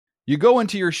You go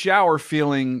into your shower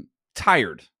feeling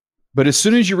tired, but as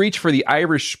soon as you reach for the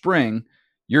Irish Spring,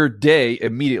 your day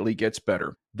immediately gets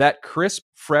better. That crisp,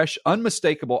 fresh,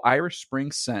 unmistakable Irish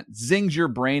Spring scent zings your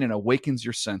brain and awakens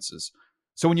your senses.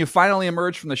 So when you finally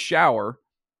emerge from the shower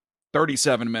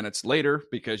 37 minutes later,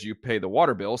 because you pay the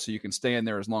water bill so you can stay in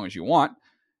there as long as you want,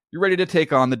 you're ready to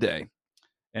take on the day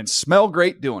and smell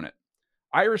great doing it.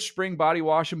 Irish Spring Body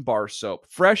Wash and Bar Soap.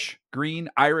 Fresh, green,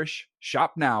 Irish.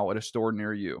 Shop now at a store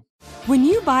near you. When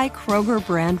you buy Kroger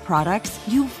brand products,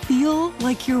 you feel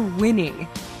like you're winning.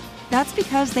 That's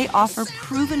because they offer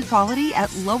proven quality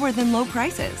at lower than low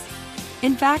prices.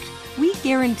 In fact, we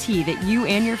guarantee that you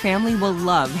and your family will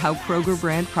love how Kroger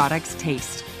brand products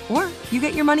taste, or you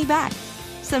get your money back.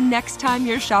 So next time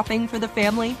you're shopping for the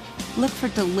family, look for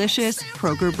delicious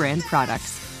Kroger brand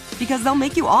products, because they'll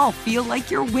make you all feel like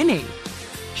you're winning.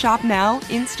 Shop now,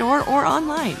 in-store, or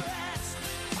online.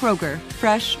 Kroger,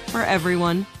 fresh for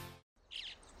everyone.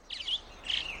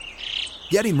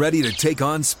 Getting ready to take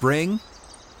on spring?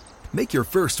 Make your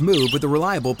first move with the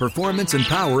reliable performance and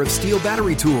power of Steel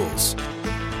battery tools.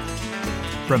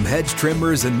 From hedge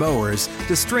trimmers and mowers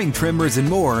to string trimmers and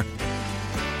more,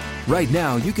 right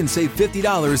now you can save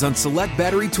 $50 on select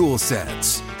battery tool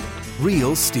sets.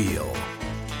 Real Steel.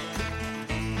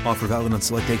 Offer valid on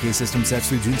select AK system sets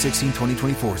through June 16,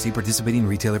 2024. See participating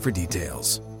retailer for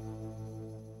details.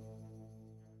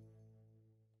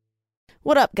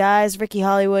 What up, guys? Ricky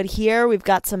Hollywood here. We've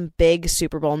got some big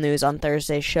Super Bowl news on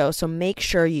Thursday's show, so make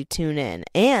sure you tune in.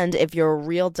 And if you're a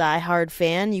real diehard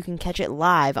fan, you can catch it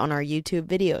live on our YouTube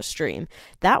video stream.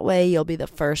 That way, you'll be the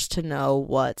first to know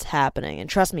what's happening. And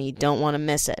trust me, you don't want to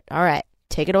miss it. All right,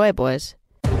 take it away, boys.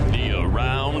 The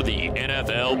Around the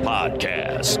NFL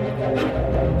podcast.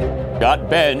 Got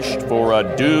benched for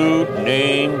a dude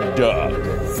named Doug.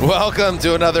 Welcome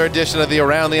to another edition of the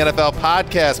Around the NFL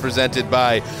podcast presented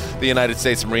by the United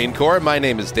States Marine Corps. My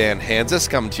name is Dan Hansis,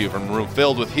 coming to you from a room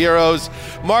filled with heroes.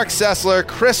 Mark Sessler,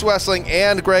 Chris Wessling,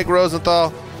 and Greg Rosenthal.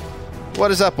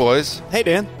 What is up, boys? Hey,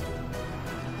 Dan.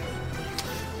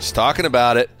 Just talking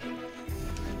about it.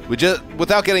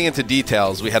 Without getting into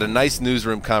details, we had a nice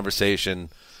newsroom conversation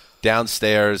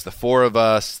downstairs, the four of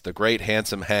us, the great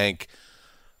handsome Hank,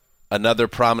 another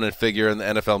prominent figure in the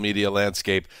NFL media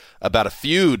landscape, about a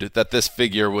feud that this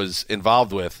figure was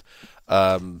involved with,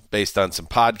 based on some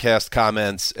podcast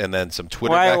comments and then some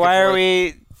Twitter. Why are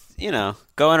we,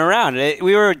 going around?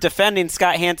 We were defending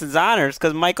Scott Hansen's honors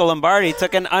because Michael Lombardi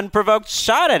took an unprovoked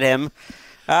shot at him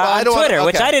on Twitter,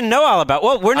 which I didn't know all about.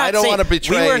 Well, we're not. I don't want to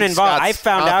betray. We weren't involved. Scott's I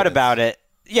found confidence. Out about it.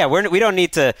 Yeah, we don't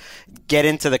need to get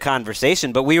into the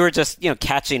conversation, but we were just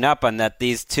catching up on that.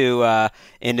 These two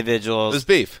individuals There's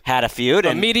beef. Had a feud.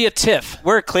 A media tiff.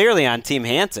 We're clearly on Team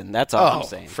Hansen. That's all I'm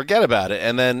saying. Forget about it.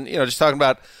 And then just talking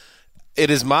about. It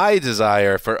is my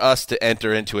desire for us to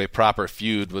enter into a proper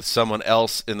feud with someone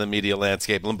else in the media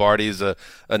landscape. Lombardi is a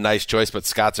nice choice, but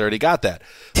Scott's already got that.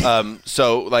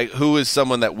 So, who is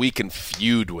someone that we can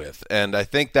feud with? And I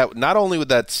think that not only would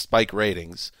that spike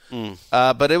ratings,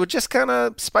 but it would just kind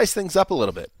of spice things up a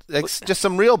little bit. Just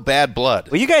some real bad blood.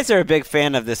 Well, you guys are a big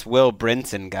fan of this Will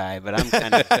Brinson guy, but I'm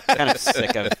kind of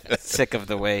sick of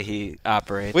the way he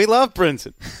operates. We love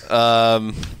Brinson.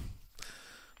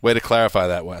 Way to clarify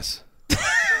that, Wes.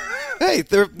 Hey,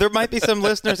 there might be some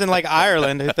listeners in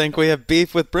Ireland who think we have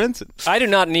beef with Brinson. I do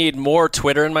not need more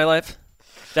Twitter in my life.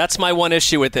 That's my one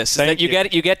issue with this. You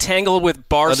get tangled with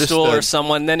Barstool or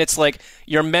someone, then it's like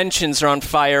your mentions are on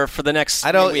fire for the next 3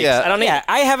 weeks. I don't need.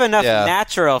 I have enough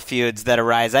natural feuds that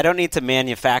arise. I don't need to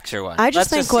manufacture one. I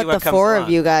just think what the four of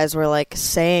you guys were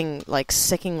saying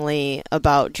sickingly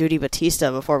about Judy Batista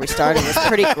before we started was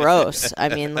pretty gross. I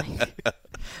mean,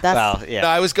 that's No,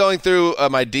 I was going through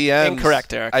my DMs.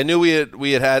 Incorrect, Eric. I knew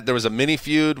we had there was a mini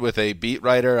feud with a beat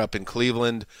writer up in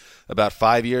Cleveland about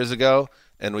 5 years ago.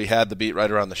 And we had the beat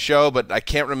writer on the show, but I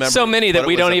can't remember. So many that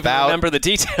we don't even remember the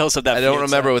details of that. I don't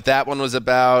remember what that one was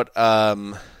about.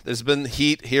 There's been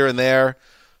heat here and there.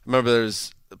 Remember,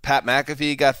 there's Pat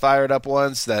McAfee got fired up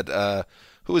once. That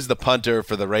who was the punter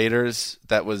for the Raiders?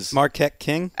 That was Marquette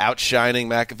King outshining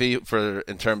McAfee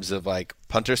in terms of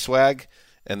punter swag.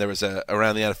 And there was a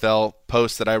Around the NFL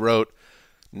post that I wrote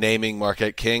naming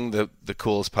Marquette King the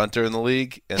coolest punter in the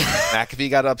league, and McAfee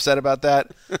got upset about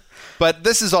that. But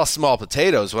this is all small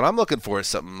potatoes. What I'm looking for is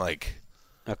something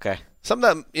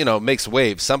something that makes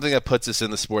waves, something that puts us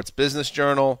in the Sports Business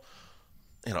Journal,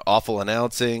 awful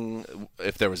announcing,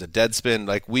 if there was a dead spin,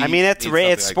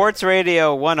 it's sports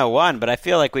radio 101, but I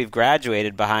feel like we've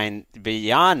graduated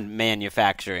beyond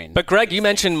manufacturing. But Greg, you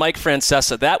mentioned Mike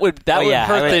Francesa. That would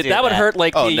hurt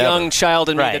the young child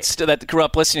in me that grew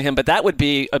up listening to him. But that would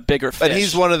be a bigger fish. But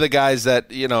he's one of the guys that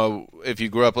if you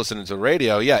grew up listening to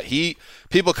radio,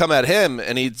 people come at him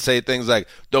and he'd say things like,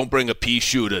 "Don't bring a pea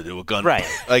shooter to a gun." Right.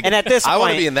 And at this point, I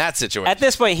want to be in that situation. At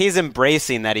this point, he's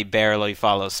embracing that he barely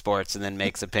follows sports and then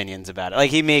makes opinions about it.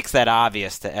 He makes that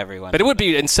obvious to everyone. But it would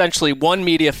be essentially one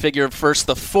media figure versus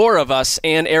the four of us,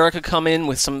 and Erica come in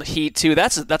with some heat too.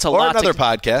 That's a lot. Or another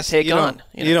podcast. Take on.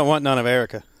 You don't want none of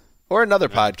Erica. Or another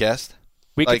podcast.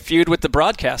 We could feud with the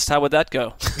broadcast. How would that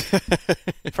go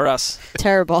for us?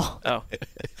 Terrible. Oh.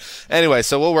 Anyway,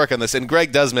 so we'll work on this. And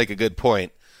Greg does make a good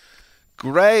point.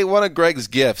 One of Greg's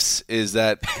gifts is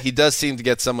that he does seem to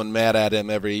get someone mad at him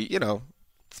every,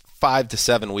 5 to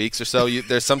 7 weeks or so.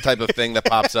 There's some type of thing that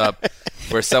pops up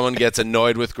where someone gets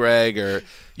annoyed with Greg, or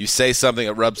you say something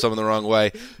that rubs someone the wrong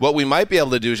way. What we might be able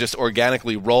to do is just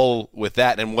organically roll with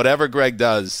that, and whatever Greg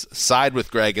does, side with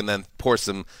Greg, and then pour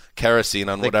some kerosene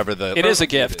on whatever the. It is a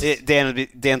gift.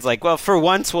 Dan's like, well, for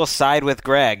once we'll side with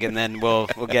Greg, and then we'll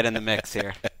get in the mix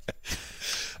here.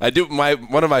 I do.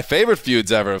 One of my favorite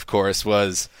feuds ever, of course,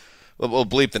 was we'll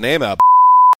bleep the name out.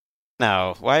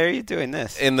 No, why are you doing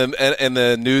this? In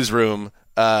the newsroom,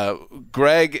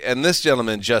 Greg and this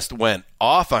gentleman just went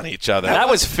off on each other. That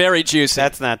was very juicy.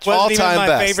 That's not true. Wasn't even my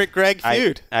best. favorite Greg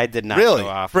feud. I did not really go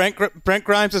off. Brent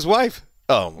Grimes' wife.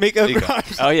 Oh, Miko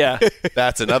Grimes. Oh yeah,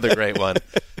 that's another great one.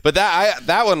 But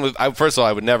that one was. First of all,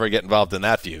 I would never get involved in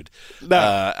that feud.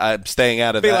 No, I'm staying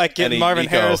out of that. It'd be like getting Marvin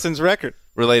Harrison's record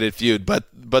related feud.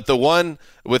 But the one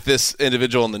with this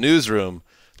individual in the newsroom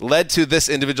led to this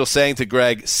individual saying to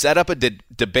Greg, set up a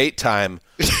debate time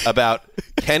about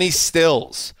Kenny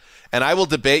Stills, and I will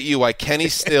debate you why Kenny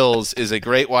Stills is a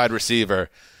great wide receiver.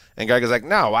 And Greg was like,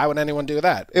 no, why would anyone do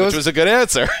that? Which was a good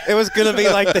answer. It was going to be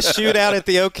like the shootout at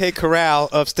the OK Corral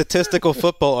of statistical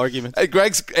football arguments.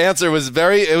 Greg's answer was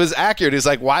accurate. He's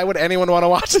like, why would anyone want to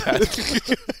watch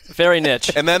that? Very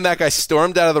niche. And then that guy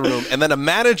stormed out of the room, and then a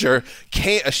manager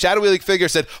a shadowy league figure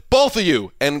said, both of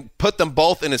you, and put them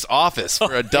both in his office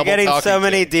for a double. You're getting so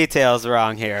many details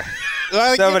wrong here.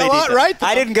 So many details. Right?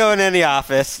 I didn't go in any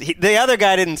office. The other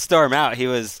guy didn't storm out. He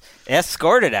was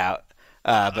escorted out.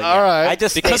 But all right.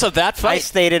 Because of that fight, I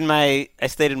stayed in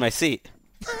my seat.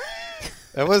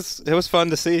 It was fun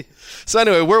to see. So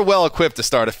anyway, we're well equipped to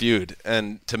start a feud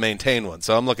and to maintain one.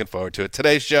 So I'm looking forward to it.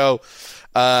 Today's show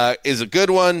is a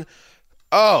good one.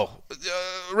 Oh,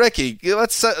 Ricky,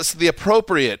 let's set the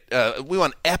appropriate. We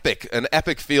want an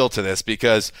epic feel to this,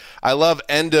 because I love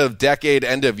end of decade,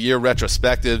 end of year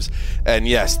retrospectives, and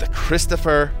yes, the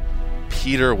Christopher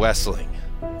Peter Wessling.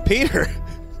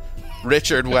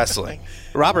 Richard Wessling.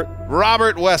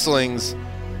 Robert Wessling's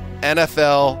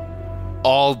NFL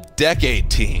All-Decade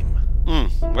Team.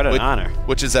 What an honor.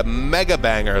 Which is a mega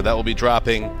banger that will be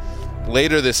dropping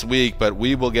later this week, but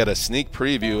we will get a sneak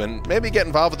preview and maybe get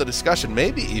involved with the discussion.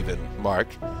 Maybe even, Mark,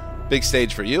 big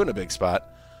stage for you in a big spot,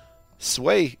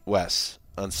 sway Wes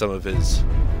on some of his...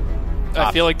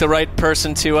 I feel like the right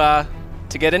person to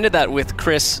get into that with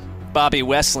Chris Bobby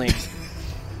Wessling.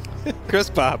 Chris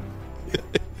Bob.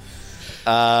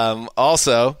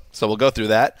 Also, so we'll go through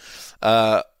that.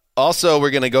 Also, we're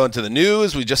going to go into the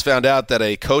news. We just found out that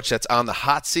a coach that's on the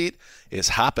hot seat is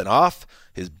hopping off.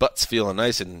 His butt's feeling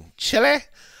nice and chilly.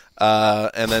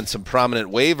 And then some prominent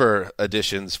waiver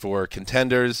additions for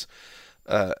contenders,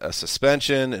 a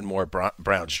suspension, and more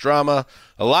Browns drama.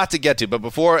 A lot to get to. But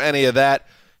before any of that,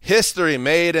 history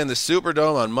made in the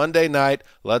Superdome on Monday night.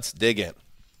 Let's dig in.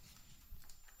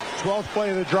 12th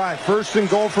play of the drive. First and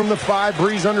goal from the 5.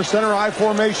 Breeze under center, I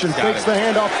formation. Fakes the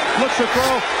handoff. Looks to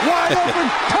throw. Wide open.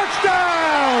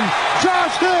 Touchdown!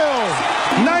 Josh Hill.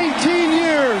 19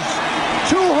 years.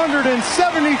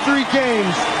 273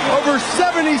 games. Over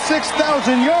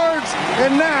 76,000 yards.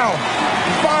 And now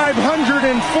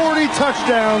 540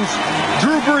 touchdowns.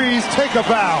 Drew Brees, take a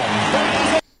bow.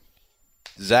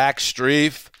 Zach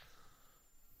Strief,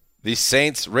 the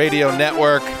Saints Radio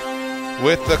Network,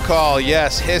 with the call.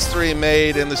 Yes, history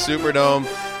made in the Superdome,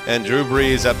 and Drew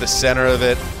Brees at the center of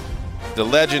it. The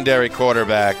legendary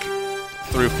quarterback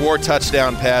threw 4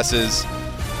 touchdown passes,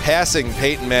 passing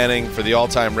Peyton Manning for the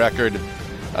all-time record.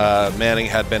 Manning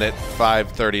had been at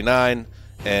 539,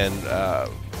 and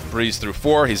Brees threw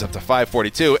 4. He's up to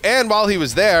 542. And while he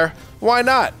was there, why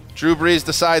not? Drew Brees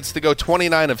decides to go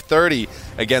 29 of 30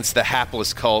 against the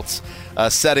hapless Colts,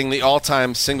 setting the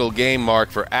all-time single game mark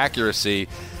for accuracy.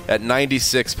 at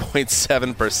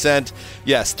 96.7%.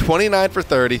 Yes, 29 for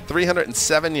 30,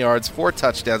 307 yards, 4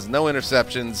 touchdowns, no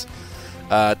interceptions,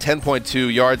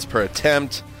 10.2 yards per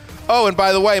attempt. Oh, and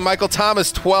by the way, Michael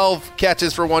Thomas, 12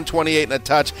 catches for 128 and a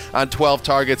touch on 12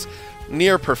 targets.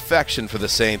 Near perfection for the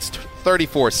Saints,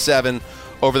 34-7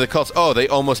 over the Colts. Oh, they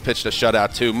almost pitched a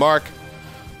shutout too. Mark,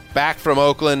 back from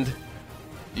Oakland.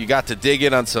 You got to dig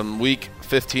in on some Week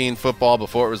 15 football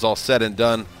before it was all said and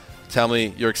done. Tell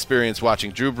me your experience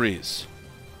watching Drew Brees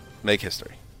make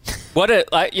history.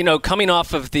 Coming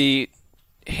off of the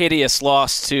hideous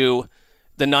loss to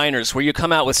the Niners, where you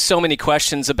come out with so many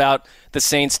questions about the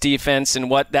Saints defense and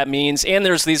what that means, and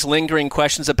there's these lingering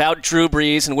questions about Drew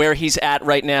Brees and where he's at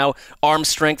right now, arm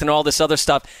strength and all this other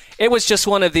stuff. It was just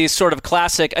one of these sort of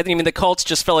classic, the Colts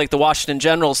just felt like the Washington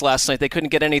Generals last night. They couldn't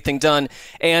get anything done,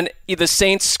 and the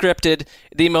Saints scripted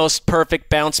the most perfect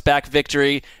bounce-back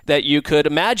victory that you could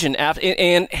imagine,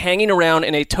 and hanging around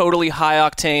in a totally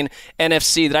high-octane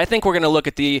NFC that I think we're going to look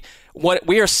at what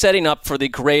we are setting up for the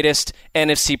greatest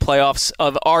NFC playoffs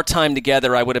of our time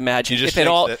together, I would imagine. If it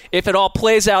all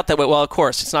plays out that way, well, of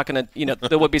course, it's not going to,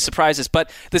 there would be surprises. But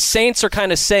the Saints are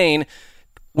kind of saying,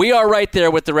 we are right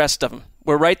there with the rest of them.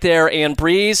 We're right there. And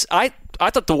Brees, I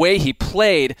thought the way he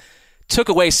played took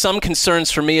away some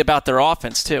concerns for me about their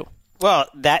offense, too. Well,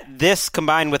 this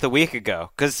combined with a week ago,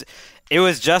 because it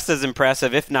was just as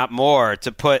impressive, if not more,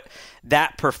 to put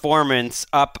that performance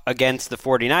up against the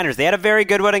 49ers. They had a very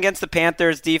good one against the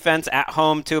Panthers defense at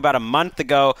home too about a month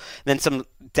ago, then some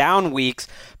down weeks.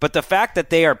 But the fact that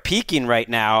they are peaking right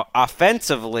now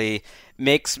offensively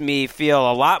makes me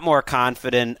feel a lot more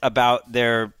confident about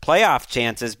their playoff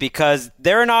chances because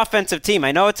they're an offensive team.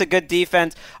 I know it's a good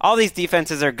defense. All these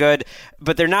defenses are good,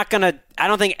 but they're not going to – I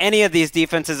don't think any of these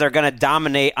defenses are going to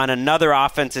dominate on another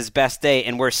offense's best day.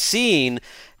 And we're seeing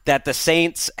that the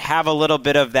Saints have a little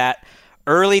bit of that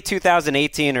early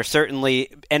 2018 or certainly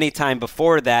any time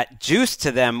before that juice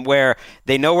to them where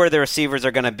they know where the receivers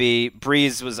are going to be.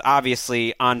 Brees was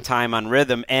obviously on time, on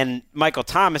rhythm, and Michael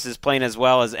Thomas is playing as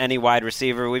well as any wide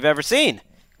receiver we've ever seen.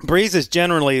 Brees has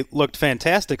generally looked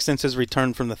fantastic since his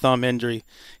return from the thumb injury.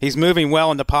 He's moving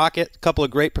well in the pocket, a couple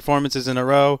of great performances in a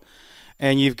row,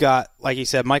 and you've got, like you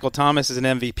said, Michael Thomas is an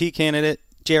MVP candidate.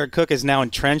 Jared Cook is now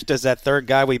entrenched as that third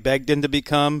guy we begged him to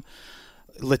become.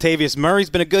 Latavius Murray's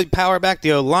been a good power back.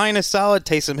 The O-line is solid.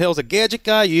 Taysom Hill's a gadget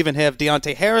guy. You even have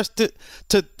Deontay Harris to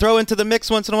throw into the mix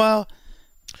once in a while.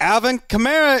 Alvin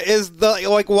Kamara is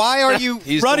why are you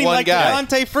running like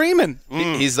Devontae Freeman?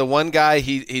 He's the one guy.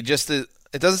 He just is.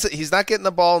 He's not getting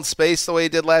the ball in space the way he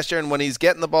did last year, and when he's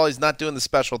getting the ball, he's not doing the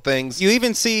special things. You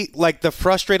even see the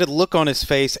frustrated look on his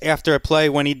face after a play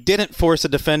when he didn't force a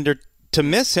defender to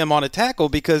miss him on a tackle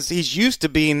because he's used to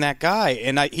being that guy,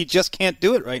 and he just can't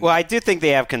do it right now. Well, I do think they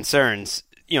have concerns.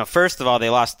 First of all, they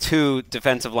lost 2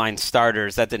 defensive line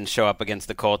starters. That didn't show up against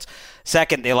the Colts.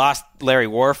 Second, they lost Larry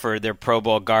Warford, their Pro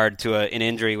Bowl guard, to an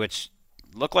injury which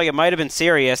looked like it might have been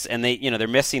serious, and they're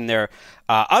missing their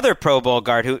other Pro Bowl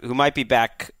guard who might be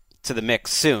back to the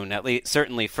mix soon, at least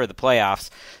certainly for the playoffs.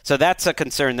 So that's a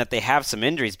concern that they have some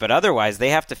injuries, but otherwise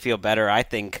they have to feel better, I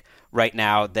think, right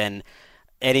now than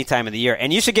any time of the year.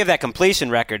 And you should give that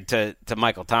completion record to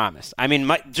Michael Thomas. I mean,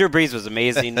 Drew Brees was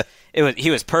amazing.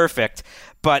 He was perfect.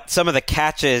 But some of the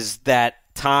catches that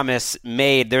Thomas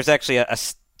made, there's actually a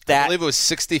stat. I believe it was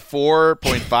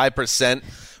 64.5%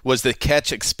 was the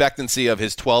catch expectancy of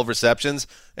his 12 receptions,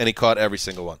 and he caught every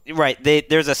single one. Right.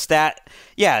 There's a stat.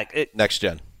 Yeah. Next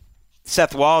gen.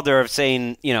 Seth Waldorf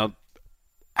saying,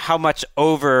 how much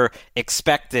over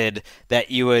expected that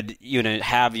you would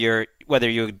have whether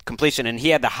you would completion, and he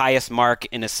had the highest mark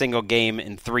in a single game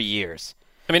in 3 years.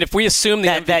 I mean, if we assume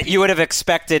that you would have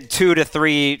expected 2 to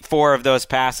 3, 4 of those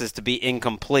passes to be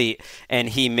incomplete, and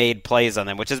he made plays on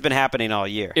them, which has been happening all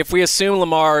year. If we assume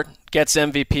Lamar gets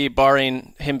MVP,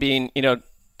 barring him being,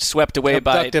 swept away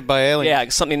abducted by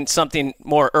aliens. Yeah, something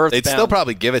more earthbound. They'd still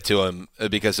probably give it to him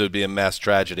because it would be a mass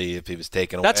tragedy if he was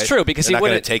taken away. That's true because They're he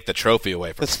wouldn't wouldn't take the trophy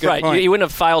away from him. Right, he wouldn't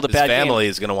have filed a bad game. His family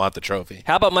is going to want the trophy.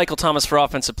 How about Michael Thomas for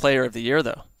Offensive Player of the Year,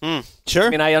 though? Sure.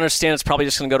 I mean, I understand it's probably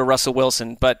just going to go to Russell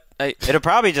Wilson, but it'll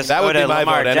probably just go to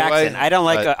Lamar Jackson. I don't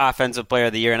like Offensive Player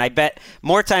of the Year, and I bet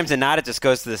more times than not it just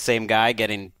goes to the same guy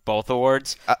getting both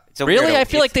awards. Really? I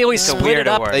feel like they always split it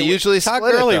up. They usually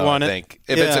split it, though, I think.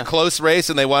 If it's a close race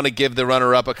and they want to give the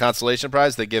runner-up a consolation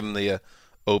prize, they give him the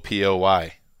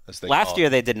OPOY. Last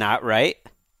year they did not, right?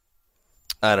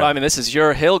 I don't know. Well, I mean, this is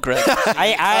your hill, Greg.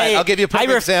 I'll give you a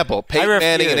perfect example. Peyton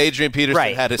Manning and Adrian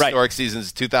Peterson had historic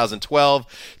seasons in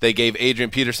 2012. They gave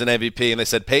Adrian Peterson MVP, and they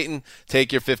said, Peyton,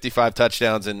 take your 55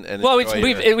 touchdowns and well,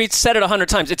 we've said it 100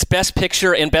 times. It's best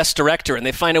picture and best director, and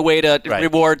they find a way to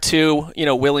reward two,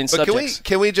 willing subjects.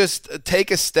 Can we just take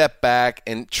a step back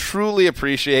and truly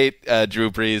appreciate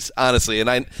Drew Brees, honestly? And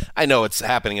I know it's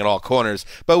happening in all corners,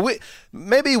 but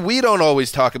maybe we don't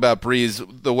always talk about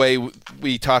Brees the way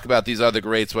we talk about these other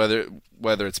greats,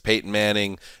 whether it's Peyton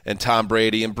Manning and Tom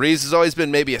Brady. And Brees has always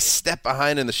been maybe a step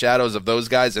behind in the shadows of those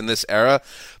guys in this era.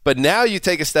 But now you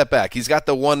take a step back. He's got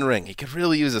the one ring. He could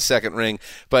really use a second ring,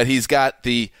 but he's got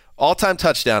the all-time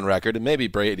touchdown record, and maybe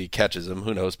Brady catches him.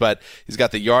 Who knows? But he's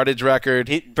got the yardage record.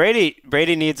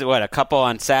 Brady needs, a couple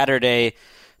on Saturday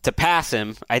to pass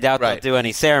him. I doubt they'll do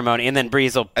any ceremony, and then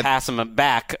Brees will pass him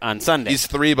back on Sunday. He's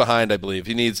 3 behind, I believe.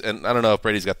 He needs, and I don't know if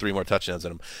Brady's got 3 more touchdowns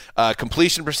in him.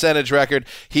 Completion percentage record.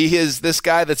 He is this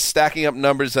guy that's stacking up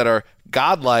numbers that are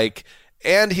godlike,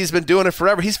 and he's been doing it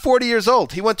forever. He's 40 years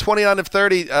old. He went 29 of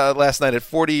 30 last night at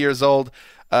 40 years old.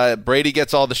 Brady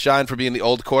gets all the shine for being the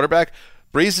old quarterback.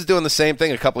 Brees is doing the same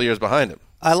thing a couple of years behind him.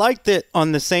 I liked it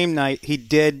on the same night he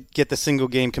did get the single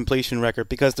game completion record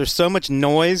because there's so much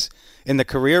noise in the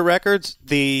career records.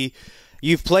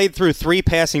 You've played through 3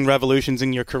 passing revolutions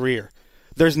in your career.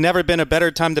 There's never been a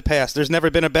better time to pass. There's never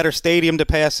been a better stadium to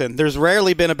pass in. There's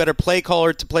rarely been a better play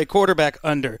caller to play quarterback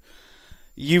under.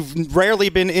 You've rarely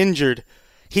been injured.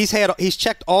 He's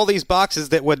checked all these boxes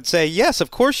that would say, yes, of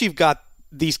course you've got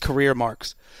these career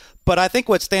marks. But I think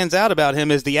what stands out about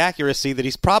him is the accuracy, that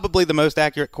he's probably the most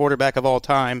accurate quarterback of all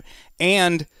time,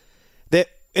 and that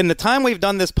in the time we've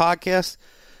done this podcast,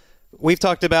 we've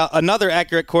talked about another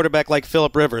accurate quarterback like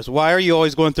Phillip Rivers. Why are you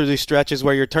always going through these stretches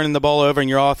where you're turning the ball over and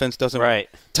your offense doesn't work?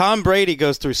 Tom Brady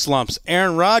goes through slumps.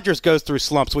 Aaron Rodgers goes through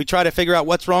slumps. We try to figure out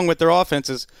what's wrong with their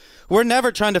offenses. We're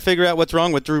never trying to figure out what's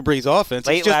wrong with Drew Brees' offense.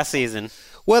 Last season.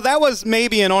 Well, that was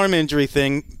maybe an arm injury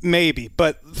thing, maybe.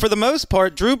 But for the most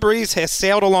part, Drew Brees has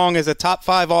sailed along as a top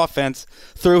 5 offense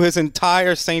through his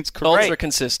entire Saints career. Ultra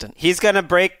consistent. He's going to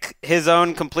break his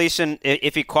own completion.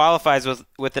 If he qualifies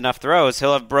with enough throws,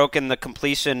 he'll have broken the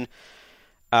completion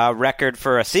record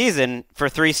for a season for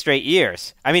 3 straight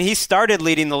years. I mean, he started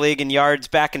leading the league in yards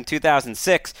back in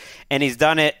 2006, and he's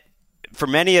done it for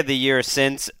many of the years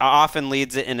since, often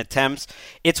leads it in attempts.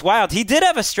 It's wild. He did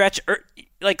have a stretch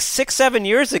like 6-7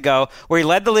 years ago where he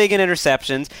led the league in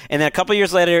interceptions, and then a couple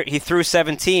years later he threw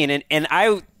 17, and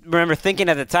I remember thinking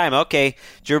at the time, okay,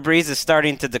 Drew Brees is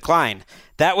starting to decline.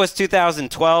 That was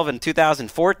 2012 and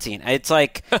 2014. It's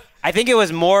like I think it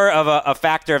was more of a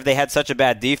factor of they had such a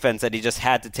bad defense that he just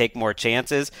had to take more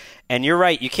chances. And you're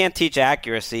right, you can't teach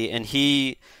accuracy, and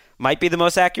he might be the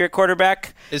most accurate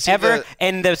quarterback ever.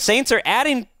 And the Saints are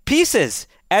adding pieces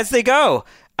as they go.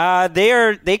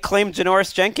 They claimed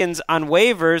Janoris Jenkins on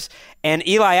waivers, and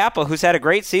Eli Apple, who's had a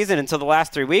great season until the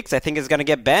last 3 weeks, I think is going to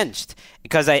get benched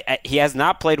because he has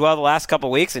not played well the last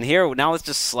couple weeks. And here now let's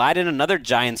just slide in another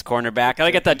Giants cornerback.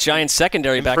 Gotta get that Giants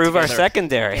secondary back together. Improve our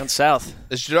secondary down south.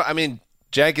 I mean,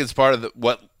 Jenkins part of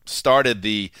what started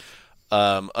the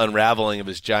unraveling of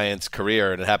his Giants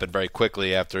career, and it happened very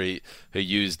quickly after he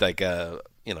used like a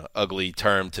ugly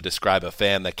term to describe a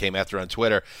fan that came after on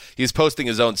Twitter. He's posting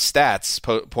his own stats,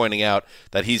 pointing out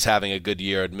that he's having a good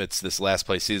year amidst this last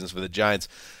place seasons for the Giants.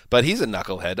 But he's a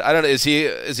knucklehead. I don't know. Is he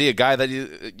a guy that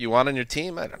you want on your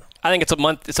team? I don't know. I think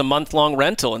it's a month-long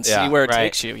rental and see where it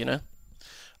takes you. Is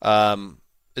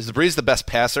the Brees the best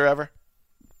passer ever?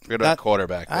 Forget about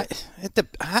quarterback. I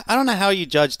don't know how you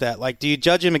judge that. Like, do you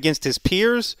judge him against his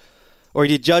peers? Or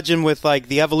do you judge him with, like,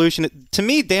 the evolution? To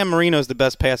me, Dan Marino's the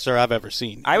best passer I've ever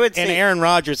seen. I would say, and Aaron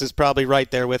Rodgers is probably right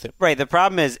there with him. Right. The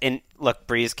problem is, look,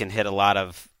 Brees can hit a lot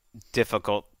of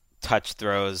difficult touch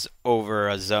throws over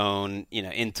a zone,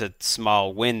 into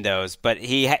small windows, but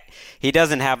he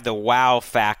doesn't have the wow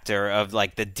factor of,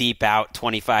 like, the deep out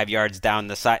 25 yards down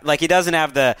the side. Like, he doesn't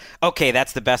have okay,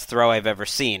 that's the best throw I've ever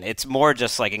seen. It's more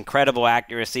just, like, incredible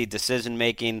accuracy,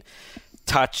 decision-making,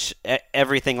 touch,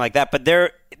 everything like that. But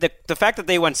the fact that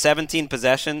they won 17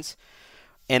 possessions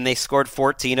and they scored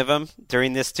 14 of them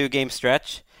during this 2-game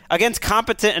stretch against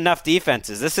competent enough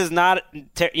defenses. This is not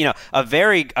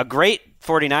a great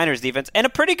 49ers defense and a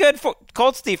pretty good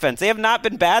Colts defense. They have not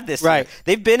been bad this year.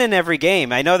 They've been in every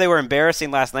game. I know they were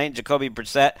embarrassing last night. Jacoby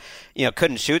Brissett,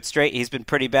 couldn't shoot straight. He's been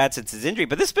pretty bad since his injury.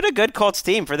 But this has been a good Colts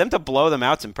team. For them to blow them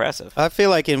out's impressive. I feel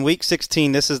like in Week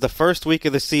 16, this is the first week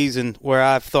of the season where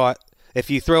I've thought, if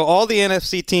you throw all the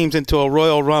NFC teams into a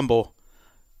Royal Rumble,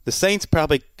 The Saints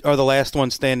probably are the last one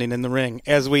standing in the ring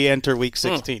as we enter Week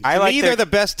 16. To me, they're the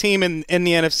best team in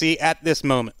the NFC at this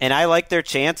moment. And I like their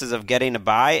chances of getting a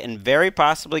bye and very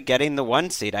possibly getting the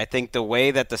 1 seed. I think the way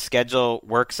that the schedule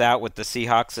works out with the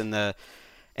Seahawks and the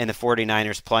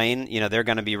 49ers playing, they're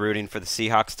going to be rooting for the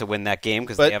Seahawks to win that game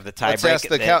because they have the tiebreak.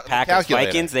 The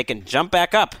Packers-Vikings, they can jump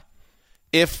back up.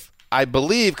 If I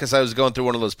believe, because I was going through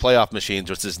one of those playoff machines,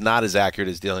 which is not as accurate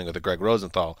as dealing with the Greg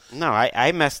Rosenthal. No,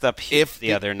 I messed up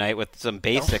the other night with some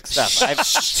basic stuff.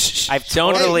 I've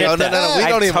totally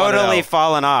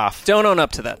fallen off. Don't own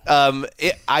up to that.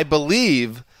 I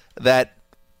believe that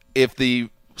if the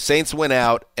Saints win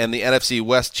out and the NFC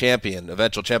West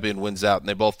eventual champion wins out, and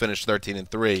they both finish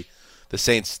 13-3, the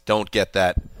Saints don't get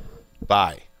that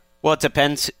bye. Well, it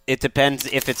depends. It depends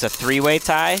if it's a 3-way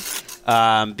tie,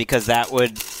 because that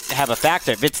would have a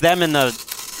factor. If it's them and the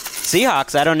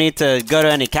Seahawks, I don't need to go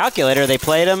to any calculator. They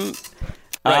played them,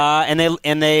 right.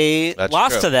 and they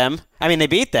lost to them. I mean, they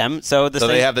beat them. So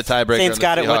they have the tiebreaker. Saints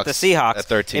got it with the Seahawks at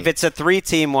 13. If it's a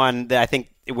 3-team one, I think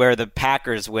where the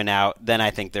Packers win out, then I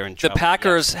think they're in trouble. The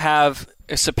Packers have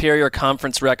a superior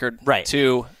conference record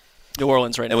to New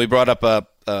Orleans right now. And we brought up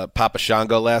Papa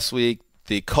Shango last week.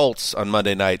 The Colts on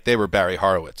Monday night, they were Barry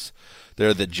Horowitz.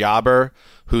 They're the jobber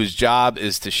whose job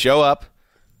is to show up,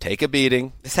 take a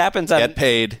beating, get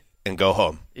paid, and go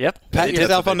home. Yep. Pat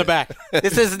yourself on the back.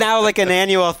 This is now like an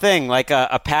annual thing. Like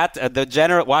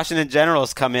the Washington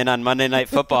Generals come in on Monday Night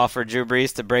Football for Drew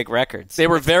Brees to break records. They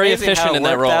were very efficient in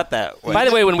that role. That By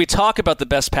the way, when we talk about the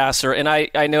best passer, and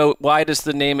I know, why does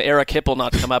the name Eric Hipple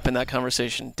not come up in that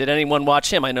conversation? Did anyone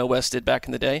watch him? I know Wes did back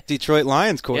in the day. Detroit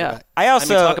Lions quarterback. Yeah.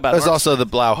 There's also the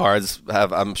Blauhards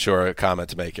have, I'm sure, a comment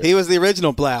to make here. He was the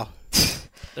original Blau.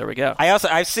 There we go.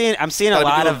 I'm seeing a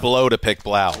lot of blow to pick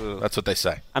Blau. That's what they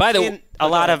say. By the way, a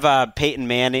lot of Peyton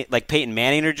Manning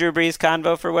or Drew Brees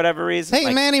convo for whatever reason.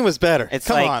 Peyton Manning was better.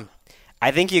 Come on.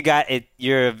 I think you got it.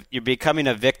 You're becoming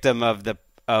a victim of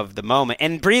the moment.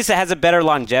 And Brees has a better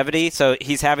longevity, so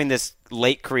he's having this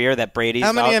late career that Brady's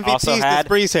also had. How many MVPs does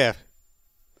Brees have?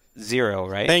 0,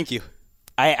 right? Thank you.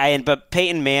 But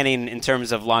Peyton Manning, in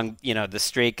terms of the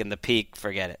streak and the peak,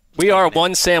 forget it. We are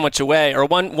one sandwich away, or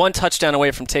one touchdown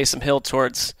away from Taysom Hill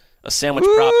towards a sandwich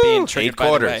prop being triggered. 8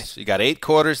 quarters. You got 8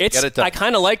 quarters to get it done. I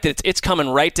kind of liked it. It's coming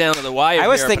right down to the wire. I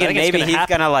was thinking maybe he's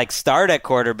going to start at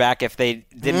quarterback if they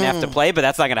didn't have to play, but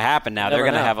that's not going to happen now. They're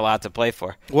going to have a lot to play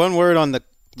for. One word on the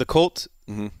Colts.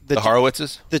 Mm-hmm. The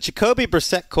Horowitzes? The Jacoby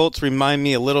Brissett Colts remind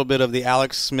me a little bit of the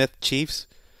Alex Smith Chiefs,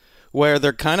 where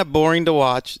they're kind of boring to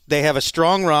watch. They have a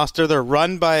strong roster. They're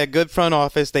run by a good front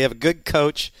office. They have a good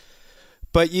coach.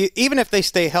 But even if they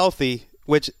stay healthy,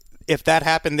 which if that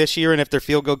happened this year and if their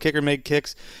field goal kicker made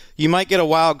kicks, you might get a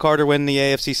wild card or win the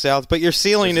AFC South. But your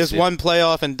ceiling is one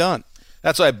playoff and done.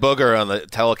 That's why Booger on the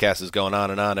telecast is going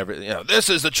on and on. This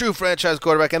is the true franchise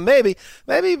quarterback. And maybe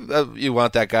you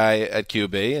want that guy at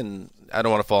QB. And I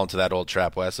don't want to fall into that old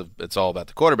trap, Wes. It's all about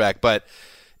the quarterback. But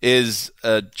is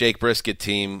a Jake Brisket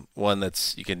team one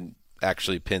that's you can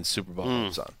actually pin Super Bowl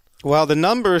hopes on? Well, the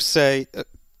numbers say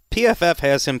PFF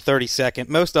has him 32nd.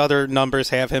 Most other numbers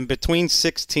have him between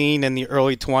 16 and the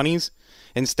early 20s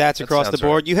in stats across the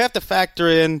board. Right. You have to factor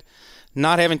in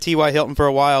not having T.Y. Hilton for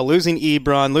a while, losing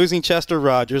Ebron, losing Chester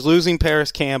Rogers, losing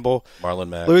Paris Campbell, Marlon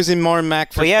Mack, losing Marlon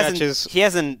Mack for stretches. He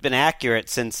hasn't been accurate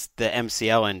since the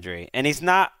MCL injury, and he's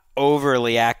not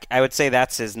overly accurate. I would say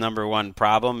that's his number one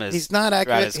problem. He's not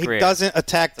accurate. He doesn't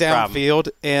attack downfield,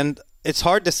 and it's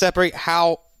hard to separate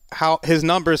how his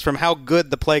numbers from how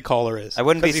good the play caller is. I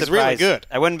wouldn't be surprised. He's really good.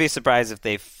 I wouldn't be surprised if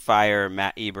they fire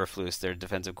Matt Eberflus, their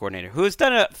defensive coordinator, who's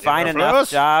done a fine enough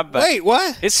job. But wait,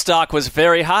 what? His stock was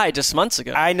very high just months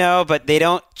ago. I know, but they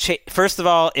don't. First of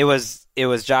all, it was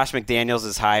Josh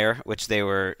McDaniels' hire, which they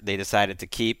decided to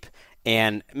keep.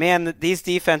 And man, these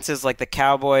defenses like the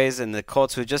Cowboys and the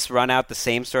Colts, who just run out the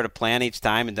same sort of plan each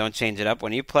time and don't change it up.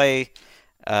 When you play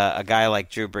a guy like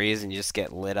Drew Brees and you just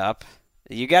get lit up,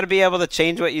 you got to be able to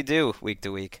change what you do week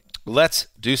to week. Let's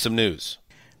do some news.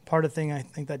 Part of the thing I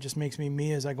think that just makes me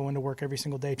me is I go into work every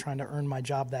single day trying to earn my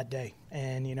job that day.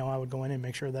 And, I would go in and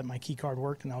make sure that my key card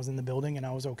worked and I was in the building and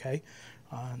I was okay.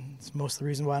 It's most of the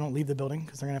reason why I don't leave the building,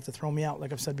 because they're going to have to throw me out,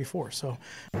 like I've said before. So.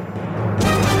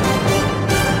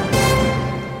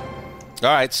 All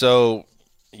right, so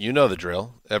you know the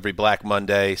drill. Every Black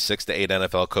Monday, 6 to 8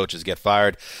 NFL coaches get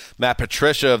fired. Matt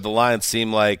Patricia of the Lions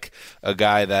seemed like a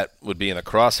guy that would be in the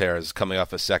crosshairs, coming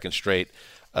off a second straight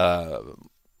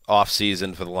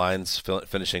off-season for the Lions,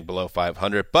 finishing below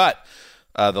 500. But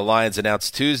the Lions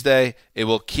announced Tuesday it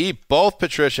will keep both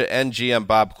Patricia and GM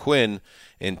Bob Quinn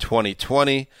in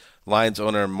 2020. Lions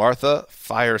owner Martha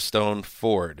Firestone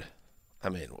Ford I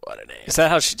mean, what a name. Is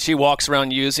that how she walks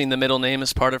around using the middle name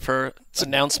as part of her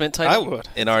announcement title? I would.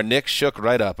 In our Nick Shook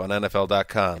write-up on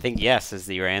NFL.com. I think yes is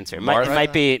your answer. It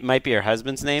might be her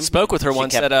husband's name. Spoke with her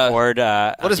once at Ford.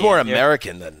 What is more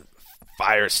American than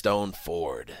Firestone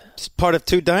Ford? It's part of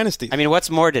 2 dynasties. I mean,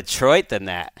 what's more Detroit than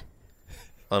that?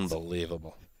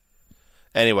 Unbelievable.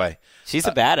 Anyway. She's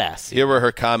a badass. Here were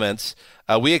her comments.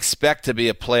 We expect to be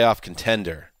a playoff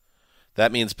contender.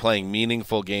 That means playing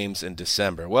meaningful games in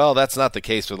December. Well, that's not the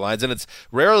case for the Lions, and it's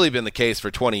rarely been the case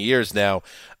for 20 years now,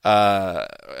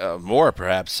 more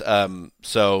perhaps.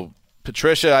 So,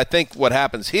 Patricia, I think what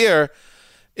happens here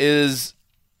is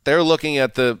they're looking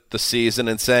at the season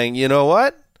and saying, you know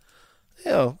what?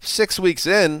 6 weeks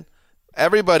in,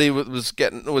 everybody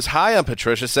was high on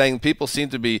Patricia, saying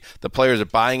the players are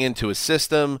buying into his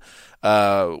system.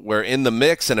 We're in the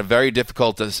mix in a very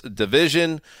difficult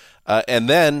division, and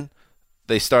then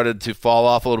they started to fall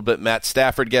off a little bit. Matt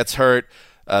Stafford gets hurt.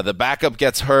 The backup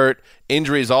gets hurt.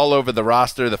 Injuries all over the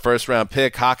roster. The first-round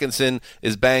pick, Hawkinson,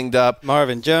 is banged up.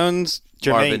 Marvin Jones,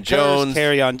 Jermaine Jones,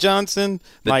 Kerryon Johnson,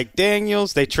 Mike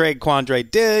Daniels. They trade Quandre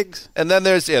Diggs. And then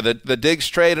there's the Diggs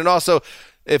trade. And also,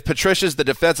 if Patricia's the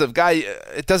defensive guy,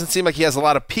 it doesn't seem like he has a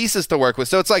lot of pieces to work with.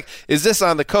 So it's like, is this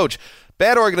on the coach?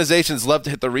 Bad organizations love to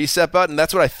hit the reset button.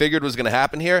 That's what I figured was going to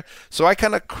happen here. So I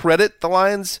kind of credit the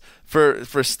Lions for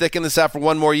sticking this out for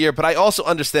one more year. But I also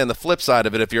understand the flip side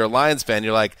of it. If you're a Lions fan,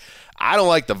 you're like, I don't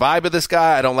like the vibe of this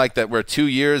guy. I don't like that we're 2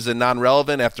 years and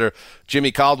non-relevant after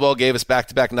Jimmy Caldwell gave us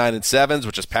back-to-back 9-7s,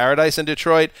 which is paradise in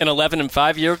Detroit. An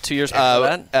 11-5 year, 2 years before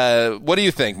that. What do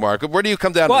you think, Mark? Where do you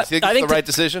come down to this? Do you think it's the right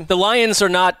decision? The Lions are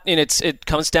not, and it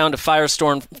comes down to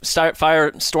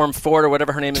Firestorm Ford or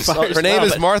whatever her name is. Her name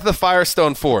is Martha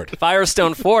Firestone Ford.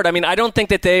 Firestone Ford. I mean, I don't think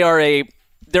that they are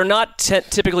they're not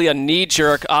typically a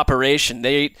knee-jerk operation.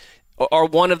 They are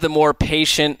one of the more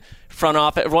patient front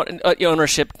office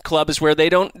ownership clubs where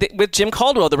with Jim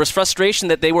Caldwell, there was frustration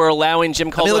that they were allowing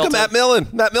Jim Caldwell. Look at Matt Millen.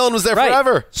 Matt Millen was there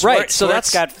forever. Right. So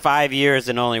that's got 5 years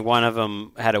and only one of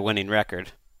them had a winning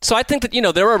record. So I think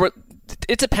that,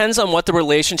 it depends on what the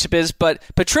relationship is, but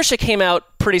Patricia came out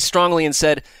pretty strongly and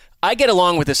said, I get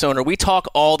along with this owner. We talk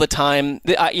all the time.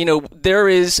 There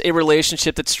is a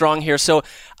relationship that's strong here. So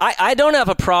I don't have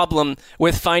a problem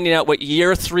with finding out what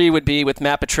year 3 would be with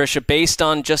Matt Patricia based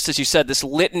on, just as you said, this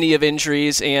litany of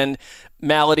injuries and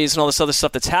maladies and all this other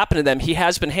stuff that's happened to them. He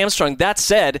has been hamstrung. That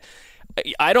said,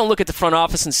 I don't look at the front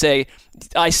office and say,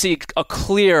 I see a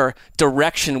clear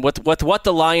direction with what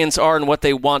the Lions are and what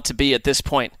they want to be at this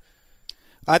point.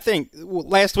 I think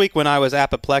last week when I was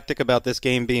apoplectic about this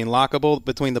game being lockable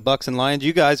between the Bucs and Lions,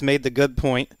 you guys made the good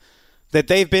point that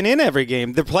they've been in every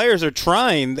game. The players are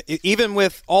trying, even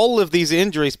with all of these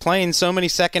injuries, playing so many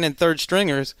second and third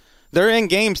stringers, they're in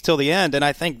games till the end, and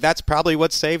I think that's probably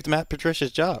what saved Matt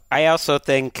Patricia's job. I also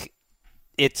think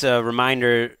it's a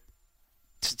reminder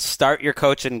to start your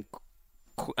coach and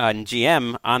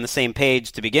GM on the same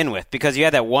page to begin with, because you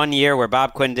had that 1 year where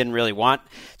Bob Quinn didn't really want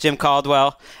Jim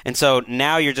Caldwell, and so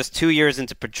now you're just 2 years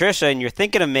into Patricia and you're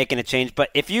thinking of making a change. But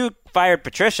if you fired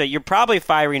Patricia, you're probably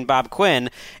firing Bob Quinn,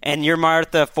 and you're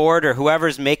Martha Ford or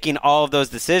whoever's making all of those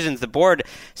decisions, the board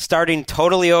starting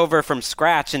totally over from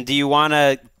scratch. And do you want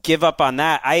to give up on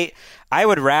that? I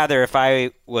would rather, if I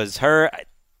was her,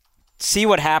 see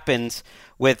what happens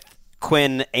with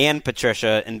Quinn and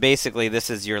Patricia, and basically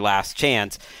this is your last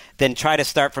chance, then try to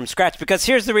start from scratch. Because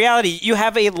here's the reality. You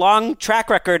have a long track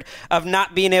record of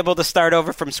not being able to start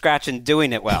over from scratch and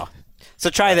doing it well. So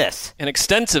try this. An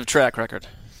extensive track record.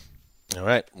 All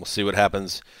right. We'll see what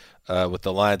happens with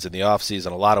the Lions in the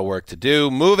offseason. A lot of work to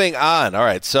do. Moving on. All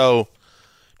right. So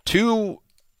two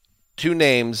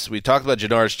names. We talked about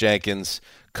Janoris Jenkins,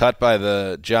 cut by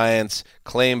the Giants,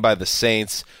 claimed by the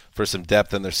Saints for some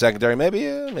depth in their secondary, maybe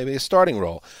a starting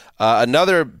role.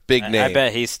 Another big name. I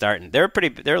bet he's starting. They're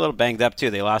a little banged up too.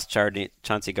 They lost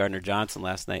Chauncey Gardner-Johnson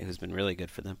last night, who's been really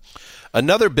good for them.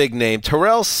 Another big name,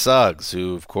 Terrell Suggs,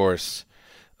 who of course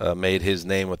made his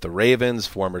name with the Ravens,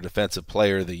 former Defensive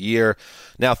Player of the Year.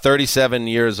 Now 37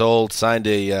 years old, signed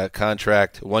a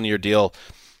contract, 1-year deal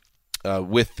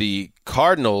with the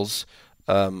Cardinals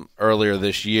earlier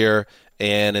this year.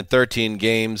 And in 13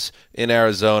 games in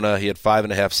Arizona, he had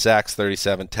 5.5 sacks,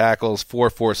 37 tackles,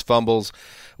 4 forced fumbles,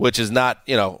 which is not,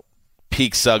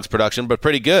 peak Suggs production, but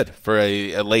pretty good for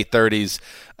a late 30s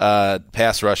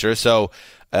pass rusher. So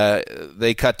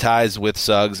they cut ties with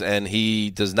Suggs, and he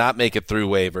does not make it through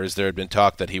waivers. There had been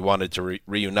talk that he wanted to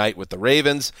reunite with the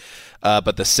Ravens,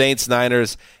 but the Saints,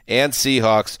 Niners, and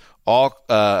Seahawks all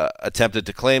attempted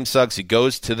to claim Suggs. He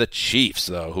goes to the Chiefs,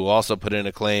 though, who also put in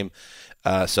a claim.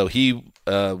 So he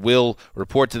will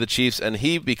report to the Chiefs, and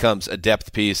he becomes a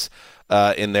depth piece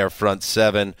in their front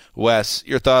seven. Wes,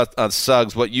 your thoughts on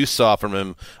Suggs, what you saw from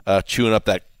him chewing up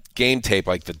that game tape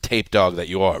like the tape dog that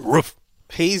you are. Roof.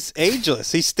 He's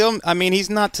ageless. He's still, he's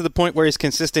not to the point where he's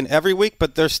consistent every week,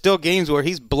 but there's still games where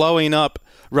he's blowing up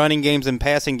running games and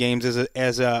passing games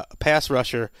as a pass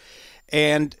rusher.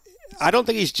 And I don't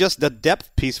think he's just the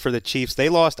depth piece for the Chiefs. They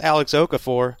lost Alex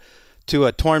Okafor to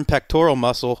a torn pectoral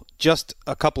muscle just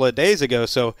a couple of days ago,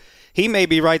 so he may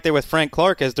be right there with Frank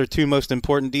Clark as their two most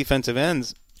important defensive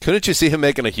ends. Couldn't you see him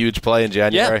making a huge play in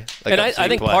January? Yeah, and I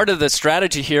think part of the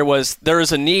strategy here was there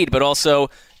is a need, but also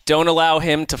don't allow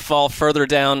him to fall further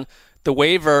down the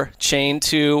waiver chain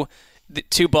to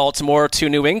Baltimore, to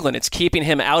New England. It's keeping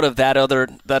him out of that other.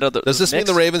 Does this mean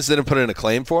the Ravens didn't put in a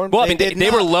claim for him? Well,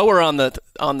 they were lower on the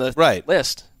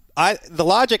list. The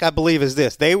logic, I believe, is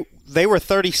this: they were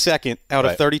 32nd out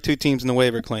of 32 teams in the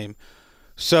waiver claim.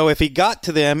 So if he got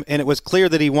to them and it was clear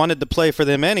that he wanted to play for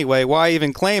them anyway, why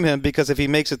even claim him? Because if he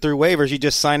makes it through waivers, you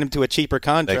just sign him to a cheaper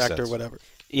contract or whatever.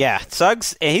 Yeah,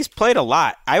 Suggs, he's played a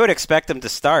lot. I would expect him to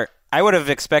start. I would have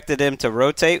expected him to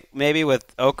rotate maybe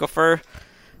with Okafor,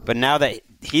 but now that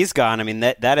he's gone,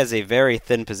 that is a very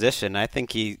thin position. I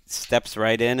think he steps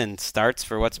right in and starts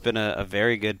for what's been a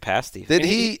very good pass defense. Did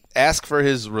he ask for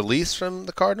his release from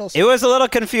the Cardinals? It was a little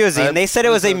confusing. They said it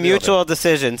was a mutual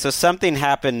decision, so something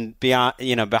happened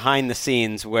behind the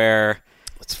scenes where...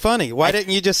 It's funny. Why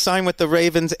didn't you just sign with the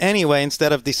Ravens anyway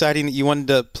instead of deciding that you wanted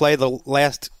to play the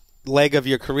last leg of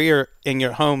your career in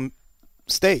your home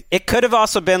state? It could have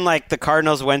also been like the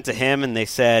Cardinals went to him and they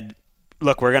said,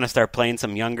 look, we're going to start playing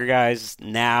some younger guys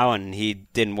now, and he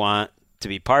didn't want to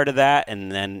be part of that,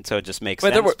 and then so it just makes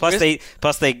sense.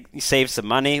 Plus they saved some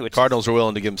money. Which Cardinals were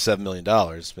willing to give him $7 million,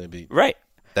 maybe. Right.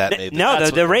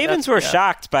 The Ravens were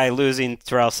shocked shocked by losing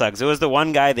Terrell Suggs. It was the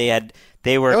one guy they had.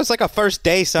 It was like a first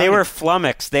day signing. They were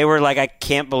flummoxed. They were like, I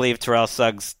can't believe Terrell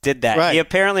Suggs did that. Right. He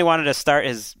apparently wanted to start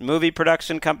his movie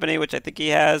production company, which I think he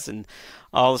has, and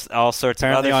all sorts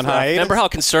apparently of other stuff. Hiatus. Remember how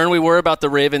concerned we were about the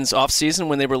Ravens offseason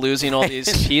when they were losing all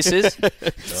these pieces?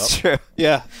 It's true.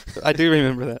 Yeah, I do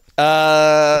remember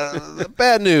that.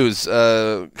 Bad news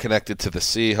connected to the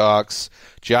Seahawks.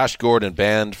 Josh Gordon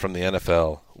banned from the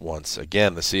NFL once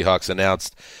again. The Seahawks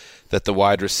announced that the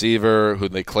wide receiver, who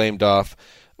they claimed off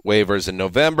waivers in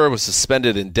November, was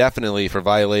suspended indefinitely for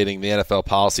violating the NFL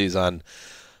policies on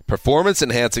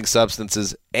performance-enhancing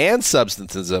substances and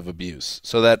substances of abuse.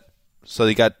 So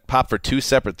he got popped for two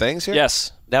separate things here?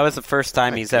 Yes. That was the first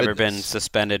time he's ever been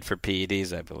suspended for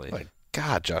PEDs, I believe. My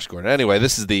God, Josh Gordon. Anyway,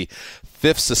 this is the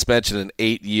fifth suspension in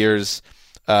 8 years.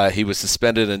 He was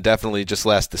suspended indefinitely just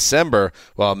last December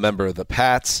while a member of the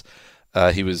Pats.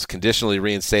 He was conditionally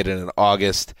reinstated in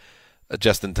August,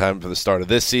 just in time for the start of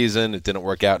this season. It didn't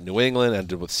work out in New England,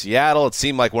 ended with Seattle. It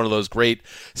seemed like one of those great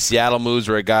Seattle moves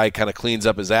where a guy kind of cleans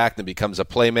up his act and becomes a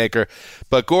playmaker.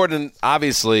 But Gordon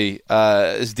obviously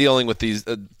is dealing with these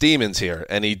demons here,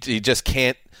 and he just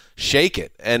can't shake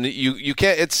it. And you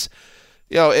can't. It's,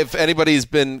 if anybody's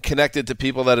been connected to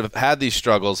people that have had these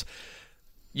struggles,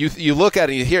 you look at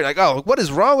it and you hear like, oh, what is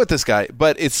wrong with this guy?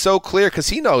 But it's so clear because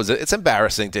he knows it. It's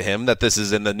embarrassing to him that this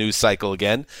is in the news cycle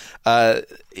again.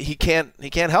 He can't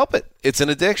help it. It's an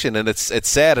addiction, and it's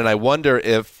sad. And I wonder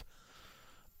if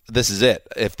this is it.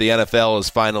 If the NFL is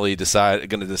finally going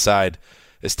to decide,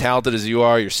 as talented as you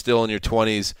are, you're still in your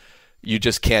 20s, you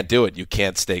just can't do it. You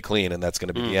can't stay clean, and that's going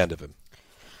to be the end of him.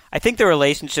 I think the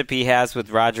relationship he has with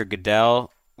Roger Goodell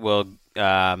will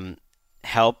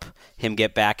help him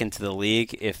get back into the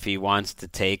league if he wants to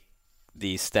take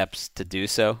these steps to do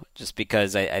so. Just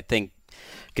because I think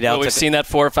Goodell. We've seen that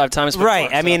 4 or 5 times before.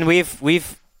 Right. I mean,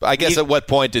 we've. I guess at what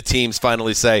point do teams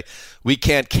finally say we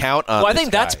can't count on? Well, I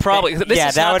think that's probably this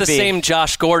is not the same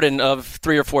Josh Gordon of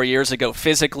 3 or 4 years ago.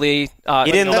 Physically,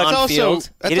 he didn't look on field.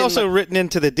 That's also written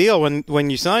into the deal when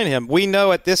you sign him. We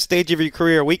know at this stage of your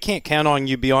career we can't count on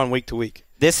you beyond week to week.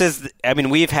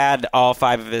 We've had all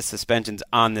 5 of his suspensions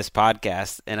on this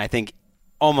podcast, and I think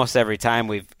almost every time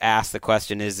we've asked the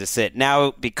question, is this it?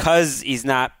 Now, because he's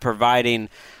not providing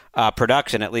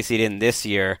production, at least he didn't this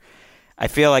year, I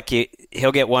feel like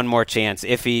he'll get one more chance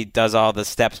if he does all the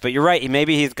steps. But you're right,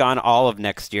 maybe he's gone all of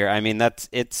next year. I mean,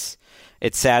 it's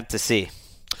sad to see.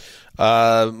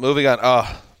 Moving on.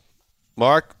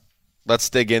 Mark, let's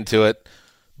dig into it.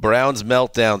 Browns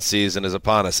meltdown season is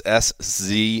upon us.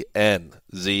 SZN.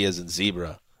 Z as in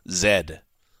zebra. Z.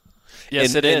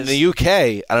 Yes, it is. In the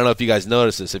UK, I don't know if you guys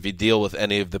noticed this, if you deal with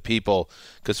any of the people,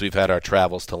 because we've had our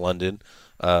travels to London,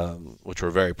 which we're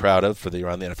very proud of for the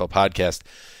Around the NFL podcast.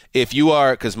 If you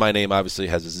are, because my name obviously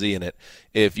has a Z in it,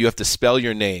 if you have to spell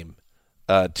your name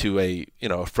to a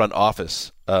front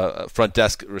office, front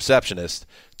desk receptionist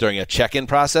during a check-in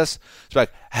process. It's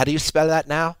like, how do you spell that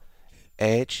now?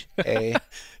 Hanzus.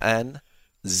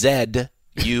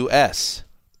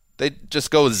 They just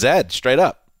go Z straight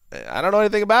up. I don't know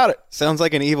anything about it. Sounds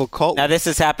like an evil cult. Now, this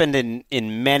has happened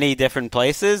in many different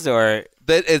places, or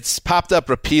it's popped up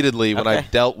repeatedly when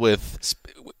I've dealt with Brits.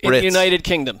 In the United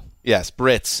Kingdom. Yes,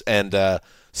 Brits, and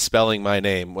spelling my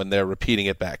name when they're repeating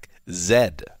it back. Z.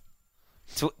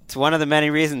 It's one of the many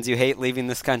reasons you hate leaving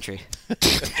this country.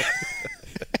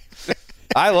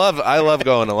 I love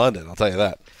going to London, I'll tell you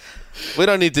that. We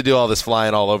don't need to do all this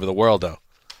flying all over the world, though.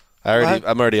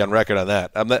 I'm already on record on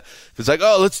that. It's like,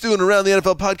 let's do an Around the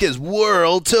NFL podcast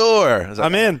world tour. Like,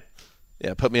 I'm in.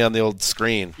 Yeah, put me on the old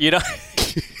screen.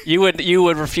 You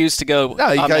would refuse to go.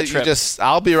 No, you guys,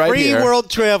 I'll be right here. Free world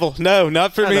travel. No,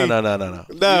 not for me. No. No,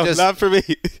 not for me.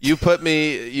 You put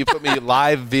me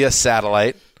live via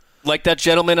satellite. Like that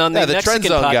gentleman on the Mexican Trend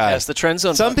Zone podcast, guy. the Trend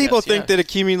Zone. Some people podcast, think that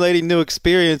accumulating new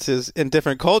experiences in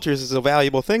different cultures is a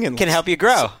valuable thing in life. Can help you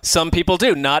grow. Some people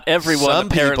do. Not everyone Some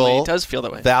apparently people does feel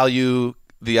that way. Value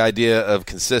the idea of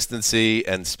consistency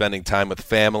and spending time with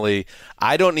family.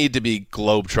 I don't need to be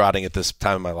globetrotting at this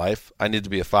time of my life. I need to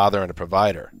be a father and a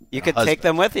provider. You could take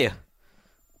them with you.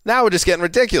 Now we're just getting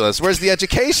ridiculous. Where's the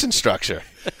education structure?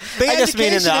 I just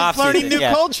mean in the off learning new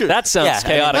culture. That sounds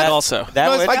chaotic also.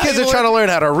 My kids are trying to learn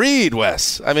how to read,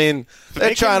 Wes. I mean,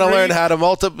 they're trying to learn how to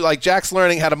multiply. Like Jack's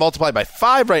learning how to multiply by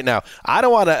 5 right now. I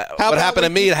don't want what happened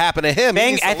to me to happen to him.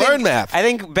 He needs to learn math. I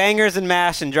think bangers and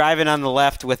mash and driving on the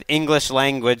left with English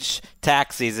language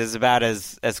taxis is about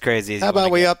as crazy as How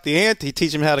about we up the ante,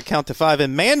 teach them how to count to 5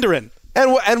 in Mandarin?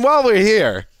 And while we're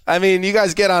here, I mean, you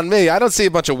guys get on me. I don't see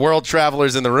a bunch of world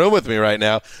travelers in the room with me right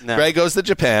now. No. Greg goes to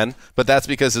Japan, but that's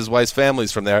because his wife's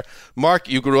family's from there. Mark,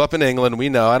 you grew up in England. We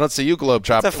know. I don't see you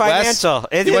globetrotting. It's a financial.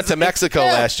 You went to Mexico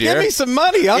last year. Give me some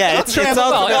money. I'll travel.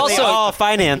 Also all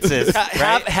finances.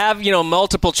 Right? Have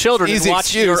multiple children and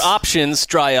watch your options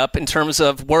dry up in terms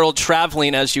of world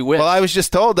traveling as you wish. Well, I was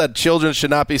just told that children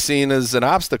should not be seen as an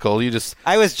obstacle.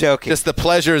 I was joking. Just the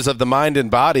pleasures of the mind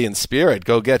and body and spirit.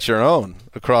 Go get your own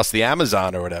across the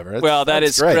Amazon or whatever.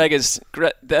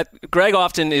 Greg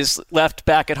often is left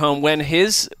back at home when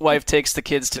his wife takes the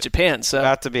kids to Japan. So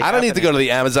I don't need to go to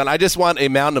the Amazon. I just want a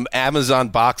mountain of Amazon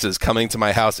boxes coming to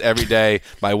my house every day.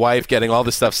 My wife getting all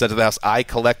this stuff sent to the house. I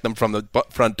collect them from the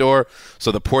front door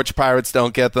so the porch pirates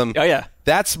don't get them. Oh yeah,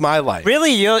 that's my life.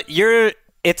 Really, you're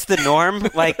it's the norm.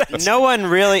 Like no one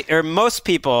really, or most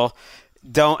people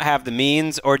don't have the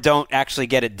means or don't actually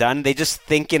get it done. They just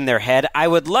think in their head, I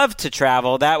would love to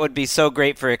travel. That would be so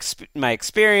great for my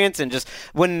experience, and just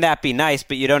wouldn't that be nice,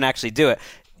 but you don't actually do it.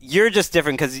 You're just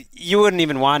different because you wouldn't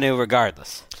even want to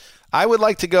regardless. I would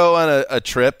like to go on a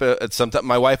trip at some time.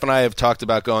 My wife and I have talked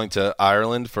about going to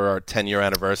Ireland for our 10-year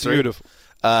anniversary. Beautiful.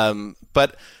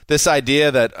 But this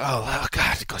idea that,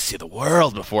 God, go see the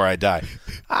world before I die.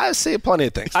 I see plenty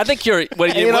of things. I think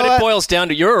what it boils down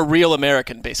to, you're a real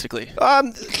American, basically.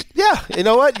 Yeah, you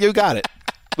know what? You got it.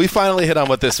 We finally hit on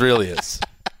what this really is.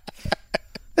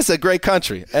 It's a great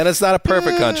country, and it's not a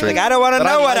perfect country. Like, I don't want to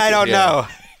know what I don't know.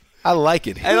 I like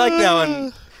it here. I like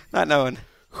knowing, not knowing.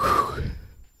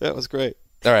 That was great.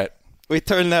 All right. We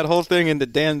turned that whole thing into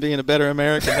Dan being a better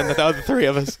American than the other 3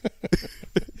 of us.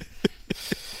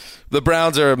 The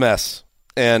Browns are a mess,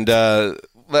 and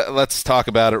let's talk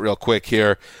about it real quick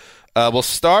here. We'll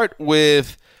start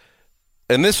with,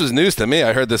 and this was news to me,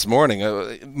 I heard this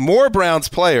morning, more Browns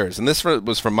players, and this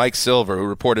was from Mike Silver, who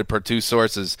reported per 2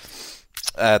 sources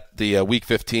at the Week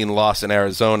 15 loss in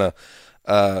Arizona.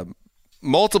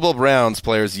 Multiple Browns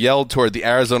players yelled toward the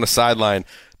Arizona sideline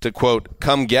to, quote,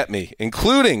 come get me,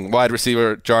 including wide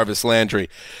receiver Jarvis Landry.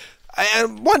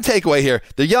 And one takeaway here,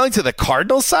 they're yelling to the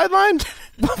Cardinals sideline?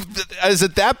 Is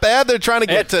it that bad? They're trying to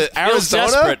get to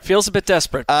Arizona? Feels a bit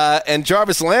desperate. And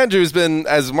Jarvis Landry has been,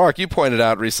 as Mark, you pointed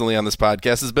out recently on this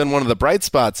podcast, has been one of the bright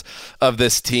spots of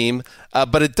this team.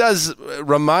 But it does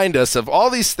remind us of all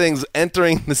these things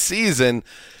entering the season.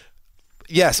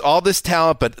 Yes, all this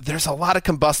talent, but there's a lot of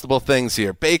combustible things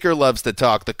here. Baker loves to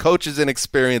talk. The coach is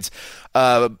inexperienced.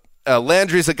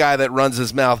 Landry's a guy that runs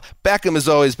his mouth. Beckham has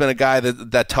always been a guy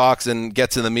that talks and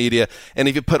gets in the media. And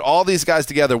if you put all these guys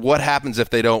together, what happens if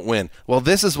they don't win? Well,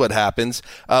 this is what happens.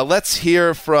 Let's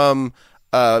hear from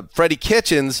Freddie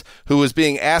Kitchens, who was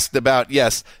being asked about,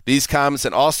 yes, these comments,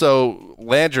 and also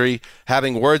Landry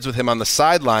having words with him on the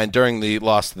sideline during the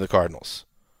loss to the Cardinals.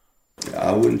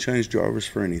 I wouldn't change Jarvis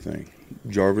for anything.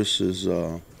 Jarvis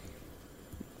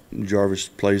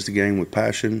plays the game with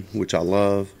passion, which I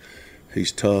love.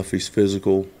 He's tough. He's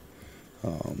physical.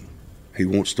 He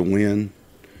wants to win.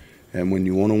 And when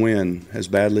you want to win as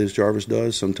badly as Jarvis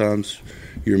does, sometimes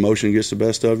your emotion gets the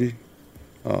best of you.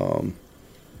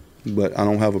 But I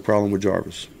don't have a problem with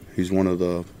Jarvis. He's one of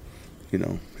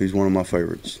my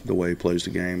favorites, the way he plays the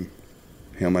game,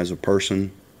 him as a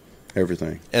person,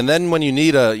 everything. And then when you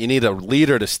need a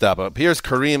leader to step up. Here's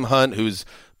Kareem Hunt, who's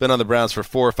been on the Browns for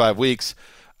 4 or 5 weeks.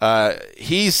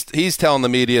 He's telling the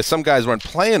media some guys weren't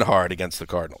playing hard against the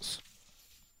Cardinals.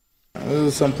 There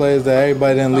was some players that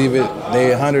everybody didn't leave it. They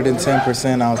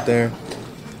 110% out there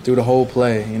through the whole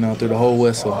play, through the whole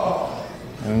whistle.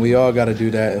 And we all got to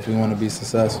do that if we want to be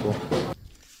successful.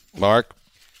 Mark,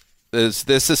 is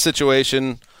this a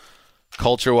situation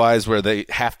culture-wise where they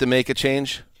have to make a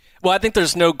change? Well, I think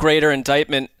there's no greater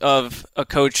indictment of a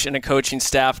coach and a coaching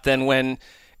staff than when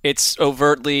it's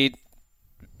overtly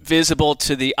visible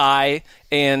to the eye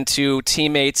and to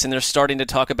teammates, and they're starting to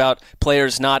talk about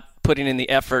players not putting in the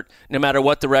effort, no matter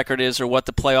what the record is or what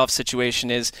the playoff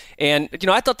situation is. And,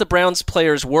 I thought the Browns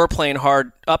players were playing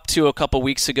hard up to a couple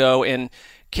weeks ago, and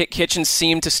Kitchens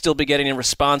seemed to still be getting a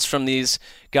response from these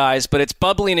guys, but it's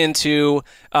bubbling into,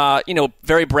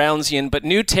 very Brownsian, but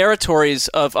new territories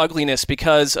of ugliness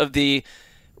because of the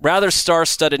rather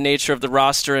star-studded nature of the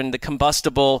roster and the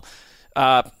combustible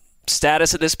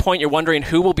status at this point. You're wondering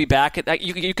who will be back at that.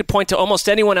 You could point to almost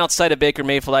anyone outside of Baker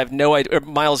Mayfield. I have no idea, or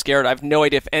Myles Garrett. I have no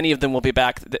idea if any of them will be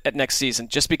back at next season,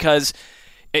 just because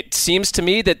it seems to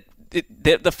me that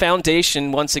the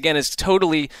foundation once again is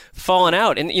totally fallen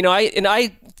out. And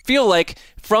I feel like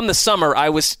from the summer I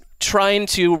was trying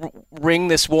to ring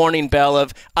this warning bell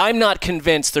of I'm not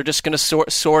convinced they're just going to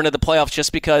soar into the playoffs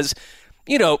just because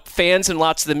fans and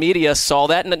lots of the media saw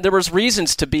that, and there was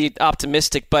reasons to be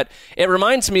optimistic. But it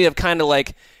reminds me of kind of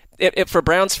like, for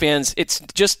Browns fans, it's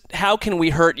just how can we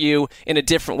hurt you in a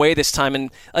different way this time?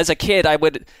 And as a kid, I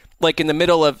would, in the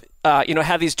middle of,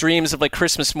 have these dreams of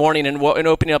Christmas morning and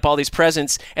opening up all these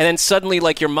presents, and then suddenly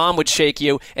your mom would shake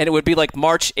you, and it would be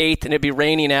March 8th, and it'd be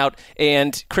raining out,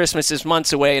 and Christmas is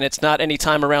months away, and it's not any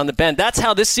time around the bend. That's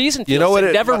how this season feels.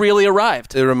 It never really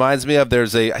arrived. It reminds me of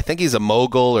I think he's a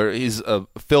mogul, or he's a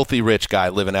filthy rich guy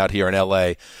living out here in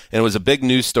L.A., and it was a big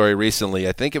news story recently.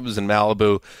 I think it was in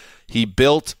Malibu. He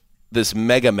built this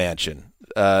mega mansion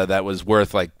that was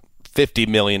worth $50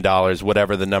 million,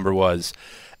 whatever the number was.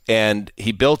 And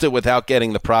he built it without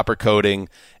getting the proper coding,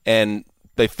 and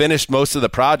they finished most of the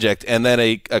project, and then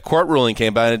a court ruling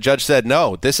came by, and a judge said,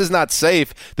 no, this is not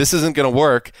safe. This isn't going to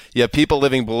work. You have people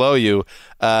living below you.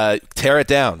 Tear it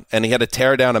down. And he had to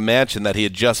tear down a mansion that he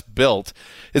had just built.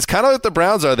 It's kind of like the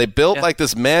Browns are. They built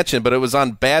this mansion, but it was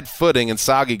on bad footing and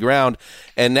soggy ground,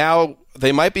 and now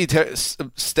they might be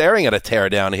staring at a tear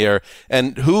down here.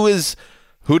 And who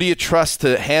do you trust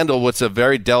to handle what's a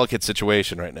very delicate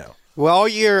situation right now? Well, all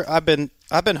year I've been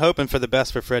hoping for the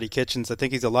best for Freddie Kitchens. I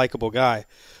think he's a likable guy.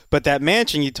 But that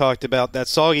mansion you talked about, that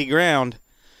soggy ground,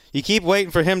 you keep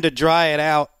waiting for him to dry it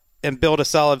out and build a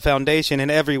solid foundation, and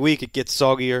every week it gets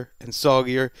soggier and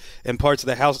soggier, and parts of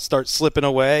the house start slipping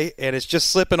away, and it's just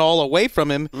slipping all away from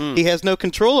him. He has no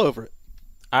control over it.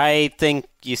 I think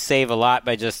you save a lot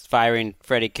by just firing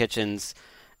Freddie Kitchens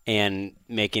and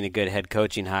making a good head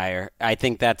coaching hire. I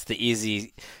think that's the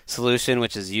easy solution,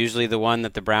 which is usually the one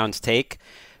that the Browns take,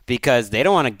 because they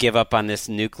don't want to give up on this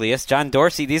nucleus. John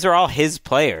Dorsey, these are all his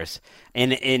players.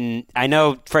 And I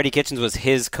know Freddie Kitchens was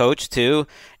his coach too,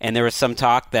 and there was some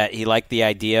talk that he liked the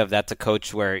idea of that's a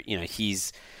coach where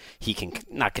he can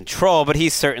not control, but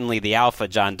he's certainly the alpha,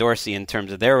 John Dorsey, in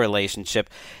terms of their relationship.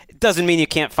 It doesn't mean you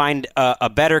can't find a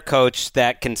better coach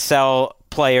that can sell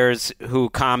players who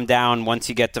calm down once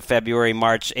you get to February,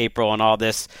 March, April, and all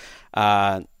this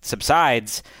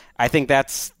subsides. I think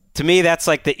that's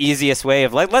the easiest way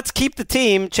of let's keep the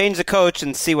team, change the coach,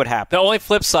 and see what happens. The only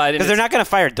flip side, because they're not going to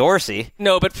fire Dorsey.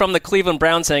 No, but from the Cleveland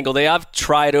Browns angle, they have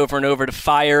tried over and over to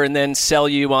fire and then sell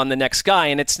you on the next guy,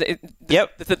 and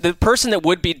the person that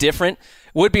would be different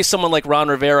would be someone like Ron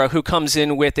Rivera, who comes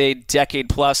in with a decade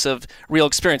plus of real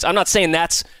experience. I'm not saying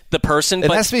that's the person.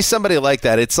 It has to be somebody like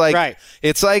that. It's like right.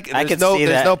 It's like there's no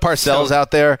Parcells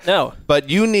out there. No, but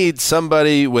you need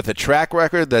somebody with a track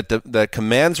record that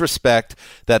commands respect.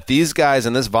 That these guys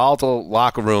in this volatile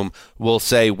locker room will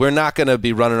say, we're not going to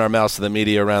be running our mouths to the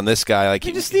media around this guy. You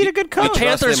just need a good coach. The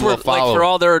Panthers were for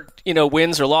all their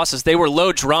wins or losses, they were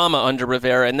low drama under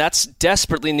Rivera, and that's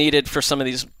desperately needed for some of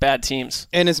these bad teams.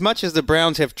 And as much as the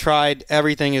Browns have tried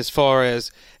everything as far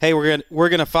as, hey, we're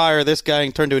gonna fire this guy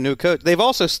and turn to a new coach, they've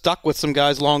also stuck with some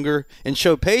guys longer and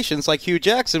showed patience, like Hugh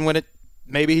Jackson, when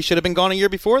maybe he should have been gone a year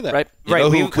before that. Right.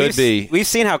 We've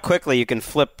seen how quickly you can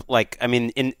flip.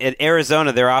 In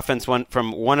Arizona, their offense went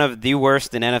from one of the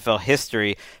worst in NFL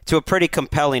history to a pretty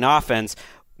compelling offense.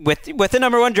 with the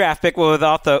number 1 draft pick, with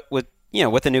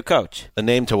a new coach. The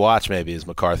name to watch maybe is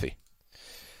McCarthy.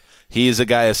 He's a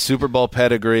guy of Super Bowl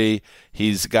pedigree.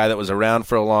 He's a guy that was around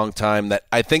for a long time. That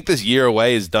I think this year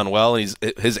away has done well. His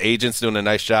agent's doing a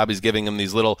nice job. He's giving him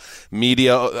these little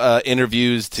media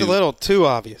interviews. It's a little too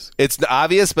obvious. It's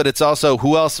obvious, but it's also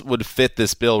who else would fit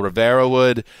this bill? Rivera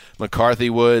would, McCarthy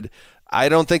would. I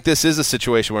don't think this is a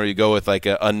situation where you go with like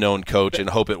an unknown coach and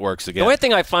hope it works again. The only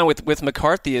thing I find with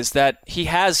McCarthy is that he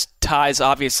has ties,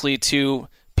 obviously, to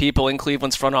people in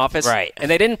Cleveland's front office. Right. And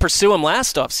they didn't pursue him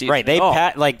last offseason.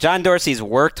 Right. Like John Dorsey's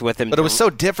worked with him. But it was so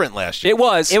different last year. It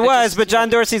was, but John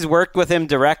Dorsey's worked with him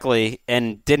directly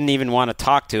and didn't even want to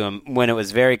talk to him when it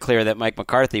was very clear that Mike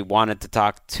McCarthy wanted to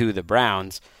talk to the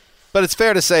Browns. But it's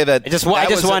fair to say that I just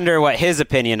wonder what his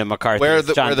opinion of McCarthy is.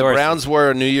 Where the Browns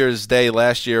were New Year's Day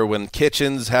last year when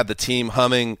Kitchens had the team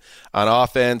humming on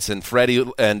offense and Freddie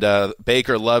and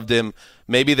Baker loved him.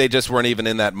 Maybe they just weren't even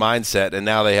in that mindset, and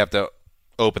now they have to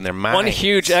open their minds. One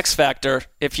huge X factor,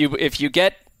 if you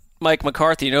get Mike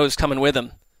McCarthy, you know who's coming with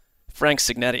him? Frank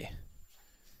Cignetti.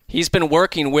 He's been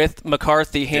working with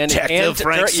McCarthy Detective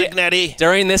Frank Cignetti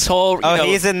during this whole.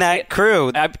 He's in that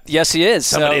crew. Yes, he is.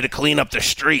 Somebody to clean up the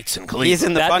streets in Cleveland. He's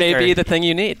in the bunker. That may be the thing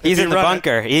you need. He's in the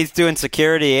bunker. He's doing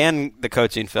security and the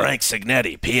coaching film. Frank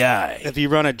Cignetti, PI. If you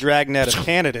run a dragnet of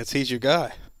candidates, he's your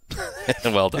guy.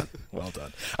 Well done.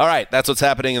 All right, that's what's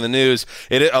happening in the news.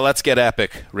 Let's get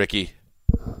epic, Ricky.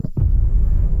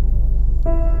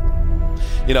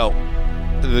 You know,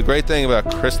 the great thing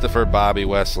about Christopher Bobby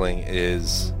Wessling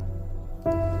is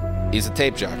he's a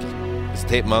tape jockey. He's a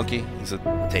tape monkey. He's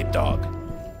a tape dog.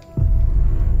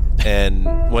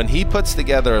 And when he puts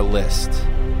together a list,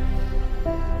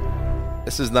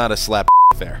 this is not a slap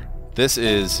affair. This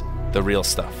is the real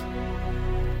stuff.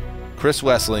 Chris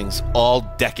Wessling's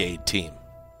all-decade team.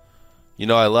 You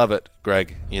know I love it,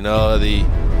 Greg. You know the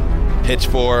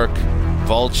Pitchfork,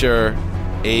 Vulture,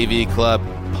 AV Club.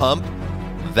 Pump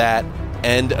that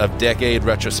end-of-decade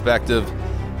retrospective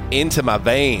into my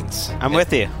veins. I'm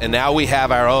with you. And now we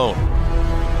have our own,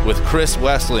 with Chris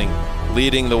Wessling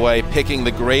leading the way, picking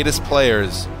the greatest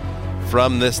players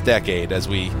from this decade as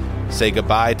we say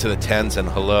goodbye to the 10s and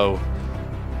hello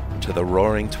to the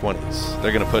Roaring 20s.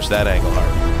 They're going to push that angle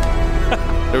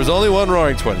hard. There was only one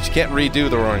Roaring 20s. You can't redo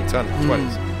the Roaring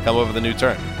 20s. Come over the new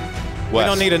turn. We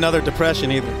don't need another depression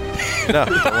either. No,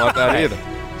 don't want that either.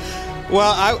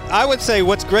 Well, I would say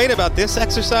what's great about this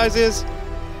exercise is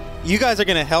you guys are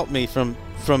going to help me from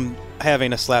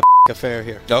having a slap affair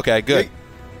here. Okay, good.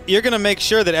 You're going to make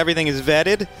sure that everything is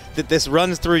vetted, that this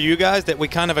runs through you guys, that we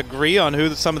kind of agree on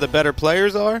who some of the better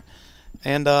players are.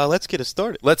 And let's get it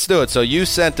started. Let's do it. So you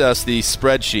sent us the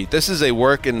spreadsheet. This is a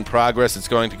work in progress. It's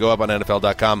going to go up on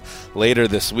NFL.com later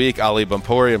this week. Ali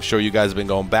Bampori, I'm sure you guys have been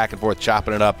going back and forth,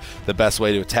 chopping it up, the best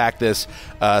way to attack this.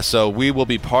 So we will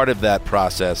be part of that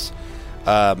process.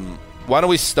 Why don't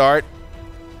we start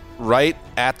right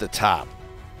at the top?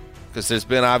 Because this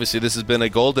has been a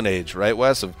golden age, right,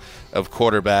 Wes, of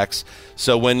quarterbacks.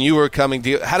 So when you were coming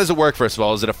to, how does it work, first of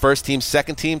all? Is it a first team,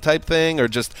 second team type thing, or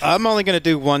just? I'm only going to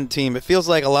do one team. It feels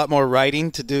like a lot more writing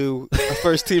to do a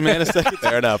first team and a second team.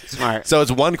 Fair enough. Smart. So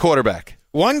it's one quarterback.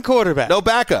 One quarterback. No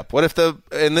backup. What if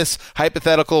in this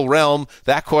hypothetical realm,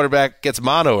 that quarterback gets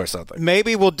mono or something?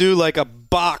 Maybe we'll do like a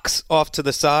box off to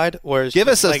the side. Where give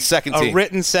us a second team. A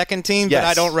written second team, yes. But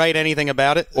I don't write anything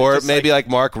about it. Or maybe like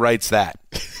Mark writes that.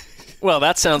 Well,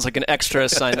 that sounds like an extra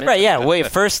assignment. Right, yeah. Wait,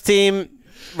 first team,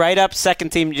 write up,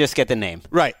 second team, you just get the name.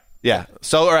 Right. Yeah.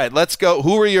 So, all right, let's go.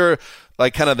 Who were your,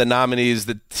 like, kind of the nominees,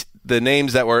 the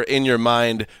names that were in your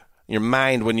mind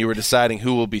when you were deciding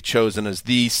who will be chosen as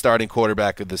the starting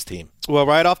quarterback of this team? Well,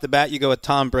 right off the bat, you go with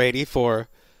Tom Brady for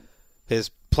his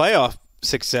playoff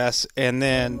success. And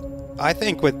then I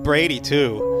think with Brady,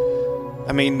 too.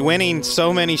 I mean, winning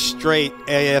so many straight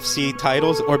AFC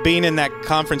titles or being in that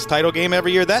conference title game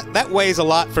every year, that weighs a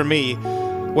lot for me.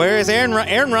 Whereas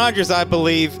Aaron Rodgers, I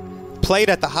believe, played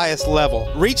at the highest level,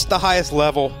 reached the highest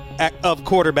level of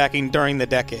quarterbacking during the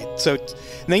decade. So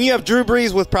then you have Drew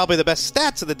Brees with probably the best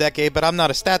stats of the decade, but I'm not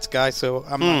a stats guy, so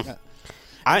I'm not.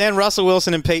 And Russell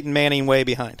Wilson and Peyton Manning way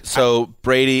behind. So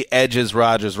Brady edges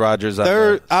Rodgers.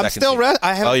 I'm still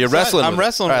you're wrestling. I'm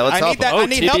wrestling. All right, let's help I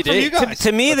need help from you guys.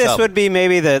 To me, this would be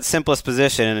maybe the simplest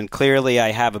position, and clearly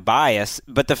I have a bias.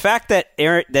 But the fact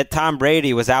that Tom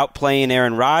Brady was outplaying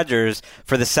Aaron Rodgers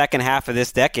for the second half of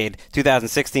this decade,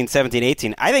 2016, 17,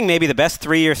 18, I think maybe the best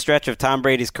 3-year stretch of Tom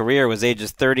Brady's career was ages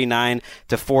 39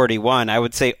 to 41. I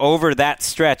would say over that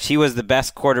stretch, he was the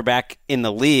best quarterback in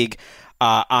the league.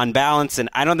 on balance, and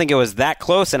I don't think it was that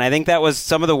close. And I think that was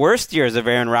some of the worst years of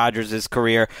Aaron Rodgers'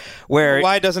 career. Where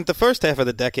why doesn't the first half of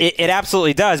the decade? It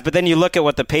absolutely does. But then you look at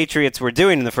what the Patriots were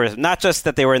doing in the first. Not just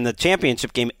that they were in the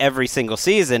championship game every single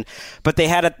season, but they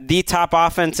had the top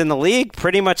offense in the league,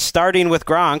 pretty much starting with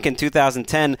Gronk in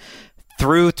 2010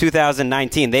 through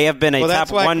 2019. They have been a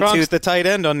top 1, 2, the tight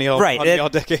end on the all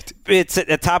decade. It's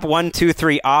a top 1, 2,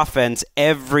 3 offense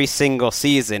every single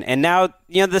season, and now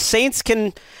the Saints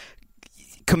can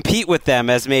compete with them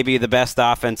as maybe the best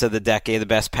offense of the decade, the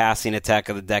best passing attack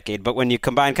of the decade. But when you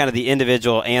combine kind of the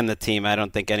individual and the team, I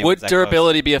don't think anyone's Would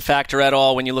durability be a factor at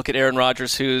all when you look at Aaron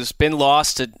Rodgers, who's been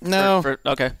lost?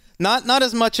 Okay. Not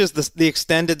as much as the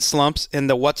extended slumps and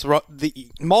the what's wrong.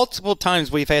 The multiple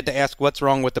times we've had to ask what's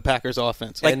wrong with the Packers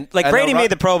offense. Like Brady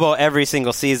made the Pro Bowl every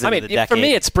single season of the decade. For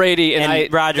me, it's Brady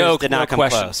and Rodgers did not come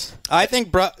close. I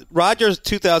think Rodgers'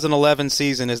 2011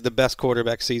 season is the best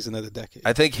quarterback season of the decade.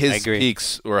 I think his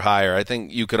peaks were higher. I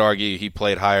think you could argue he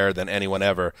played higher than anyone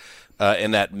ever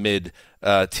in that mid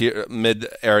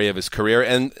area of his career,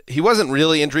 and he wasn't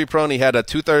really injury prone. He had a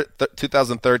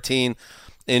 2013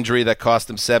 injury that cost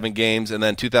him 7 games, and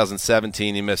then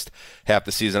 2017 he missed half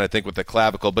the season, I think, with the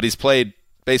clavicle. But he's played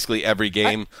basically every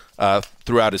game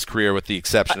throughout his career, with the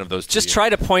exception of those 2 Just years. try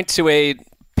to point to a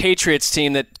Patriots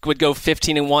team that would go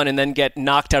 15-1 and then get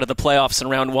knocked out of the playoffs in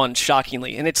round 1,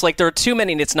 shockingly. And it's like there are too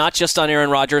many, and it's not just on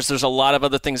Aaron Rodgers. There's a lot of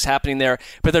other things happening there.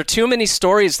 But there are too many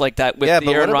stories like that with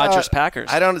the Aaron Rodgers Packers.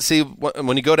 I don't see,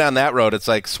 when you go down that road, it's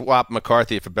like swap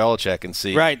McCarthy for Belichick and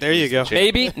see. Right, there you go.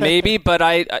 Maybe, but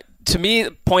to me,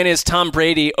 the point is Tom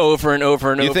Brady over and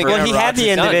over and over. Well, he had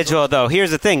the individual, though. Here's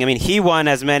the thing. I mean, he won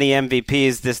as many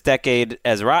MVPs this decade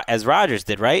as Rodgers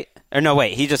did, right? Or no,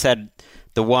 wait, he just had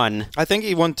the one. I think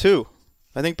he won 2.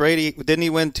 I think Brady, didn't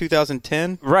he win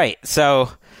 2010? Right.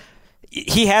 So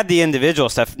he had the individual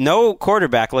stuff. No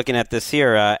quarterback, looking at this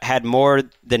here, had more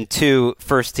than 2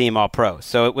 first-team All-Pros.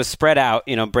 So it was spread out.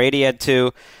 Brady had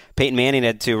 2. Peyton Manning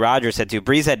had 2, Rodgers had 2,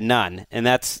 Breeze had none. And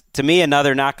that's, to me,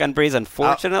 another knock on Breeze,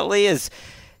 unfortunately, is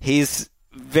he's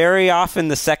very often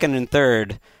the second and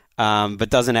third, but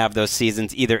doesn't have those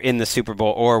seasons either in the Super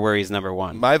Bowl or where he's number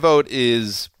 1. My vote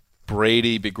is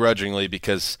Brady, begrudgingly,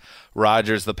 because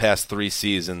Rodgers the past 3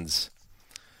 seasons.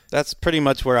 That's pretty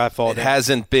much where I fall down. It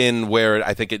hasn't been where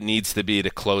I think it needs to be to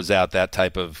close out that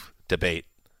type of debate.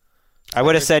 I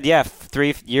would have said,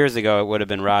 3 years ago it would have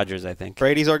been Rodgers, I think.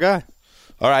 Brady's our guy.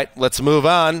 All right, let's move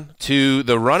on to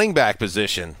the running back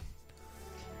position.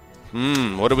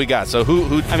 What do we got? So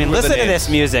who I mean, listen to this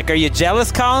music. Are you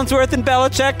jealous, Collinsworth and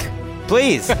Belichick?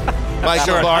 Please. Mike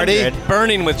Lombardi.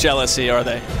 Burning with jealousy, are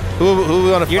they? Who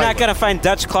we want to fight? You're not going to find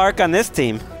Dutch Clark on this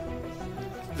team.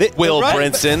 Will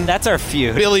Brinson. That's our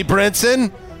feud. Billy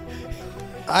Brinson.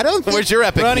 I don't think Where's your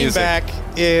epic running music? back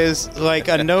is like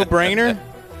a no-brainer.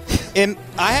 And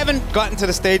I haven't gotten to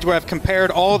the stage where I've compared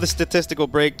all the statistical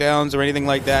breakdowns or anything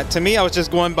like that. To me, I was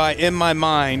just going by, in my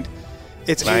mind,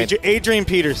 it's Adrian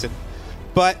Peterson.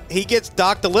 But he gets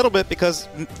docked a little bit because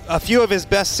a few of his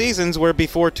best seasons were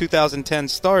before 2010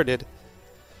 started.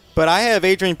 But I have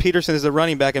Adrian Peterson as the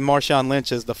running back and Marshawn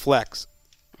Lynch as the flex.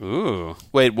 Ooh.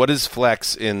 Wait, what is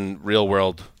flex in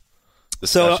real-world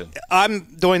discussion? So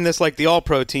I'm doing this like the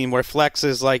All-Pro team where flex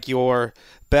is like your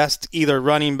best either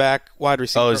running back, wide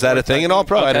receiver. Oh, is that a thing in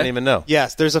All-Pro? Okay. I didn't even know.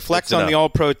 Yes, there's a flex on the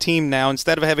All-Pro team now.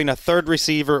 Instead of having a third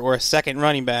receiver or a second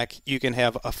running back, you can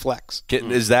have a flex.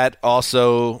 Is that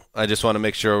also, I just want to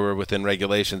make sure we're within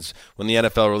regulations, when the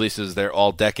NFL releases their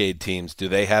all-decade teams, do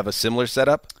they have a similar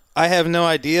setup? I have no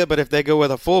idea, but if they go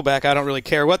with a fullback, I don't really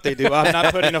care what they do. I'm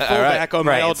not putting a fullback on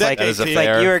my all-decade team. It's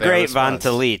like you were great Von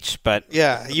to Leach, but...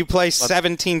 Yeah, you play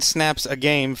 17 snaps a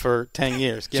game for 10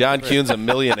 years. John Kuhn's a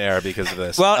millionaire because of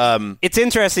this. Well, it's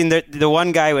interesting. The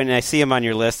one guy, when I see him on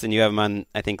your list, and you have him on,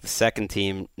 I think, the second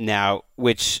team now,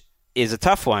 which is a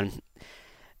tough one,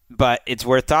 but it's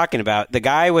worth talking about. The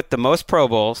guy with the most Pro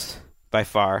Bowls, by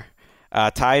far,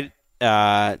 tied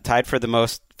for the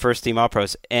most first-team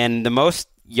All-Pros, and the most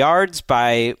yards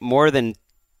by more than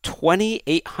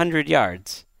 2,800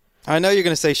 yards. I know you're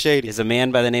going to say Shady. Is a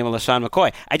man by the name of LaShawn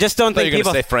McCoy. I just don't think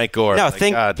people say Frank Gore. No,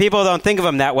 people don't think of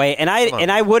him that way, and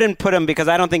I wouldn't put him because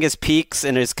I don't think his peaks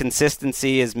and his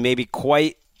consistency is maybe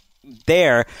quite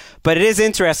there. But it is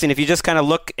interesting if you just kind of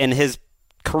look in his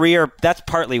career. That's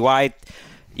partly why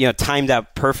timed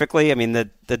out perfectly. I mean,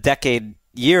 the decade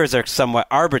years are somewhat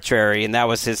arbitrary, and that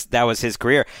was his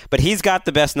career. But he's got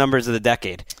the best numbers of the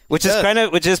decade, which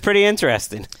is pretty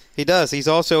interesting. He does. He's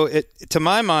also, to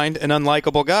my mind, an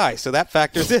unlikable guy, so that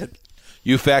factors in.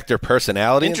 You factor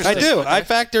personality? I do. I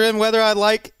factor in whether I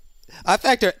like I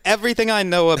factor everything I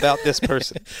know about this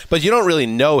person. But you don't really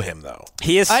know him, though.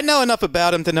 I know enough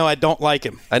about him to know I don't like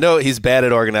him. I know he's bad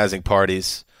at organizing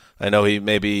parties. I know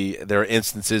there are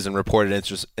instances and reported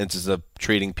instances of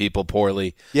treating people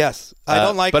poorly. Yes, I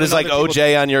don't like. But is like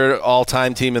OJ on your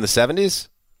all-time team in the 70s?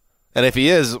 And if he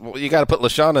is, you got to put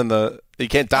LaShawn in the. You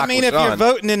can't dock LaShawn. If you're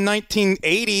voting in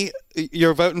 1980,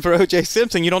 you're voting for O.J.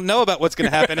 Simpson. You don't know about what's going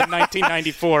to happen in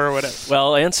 1994 or whatever.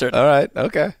 Well answered. All right.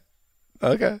 Okay.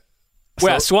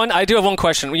 Wes, I do have one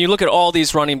question. When you look at all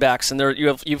these running backs, and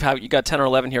you got 10 or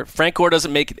 11 here, Frank Gore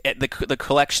doesn't make the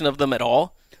collection of them at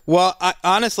all. Well,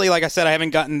 honestly, like I said, I haven't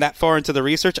gotten that far into the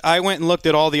research. I went and looked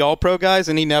at all the All-Pro guys,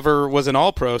 and he never was an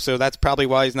All-Pro, so that's probably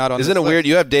why he's not on. Isn't it weird?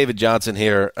 You have David Johnson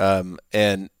here,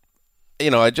 and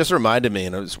it just reminded me,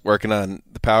 and I was working on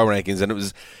the power rankings,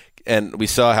 and we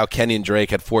saw how Kenyon Drake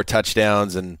had 4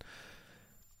 touchdowns, and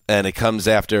it comes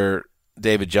after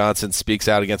David Johnson speaks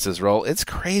out against his role. It's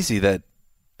crazy that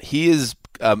he is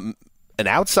an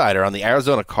outsider on the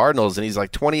Arizona Cardinals, and he's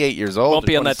like 28 years old. Won't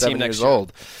be on that team next year.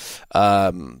 Old.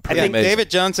 I think David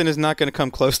Johnson is not going to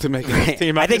come close to making the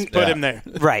team. I think put him there.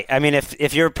 Right. I mean,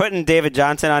 if you're putting David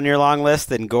Johnson on your long list,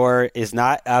 then Gore is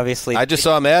not, obviously. I just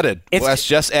saw him added. Wes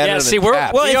just added him. See, we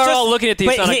are all looking at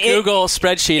these on a Google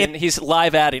spreadsheet, and he's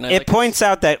live adding. It points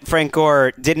out that Frank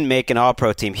Gore didn't make an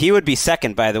All-Pro team. He would be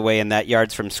second, by the way, in that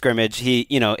yards from scrimmage.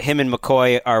 Him and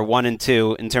McCoy are 1 and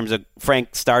 2 in terms of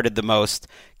Frank started the most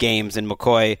games, and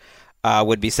McCoy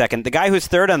would be second. The guy who's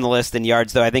third on the list in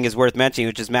yards, though, I think is worth mentioning,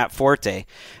 which is Matt Forte,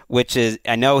 which is,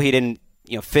 I know he didn't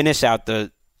finish out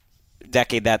the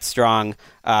decade that strong,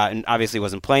 and obviously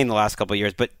wasn't playing the last couple of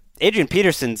years, but Adrian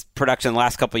Peterson's production the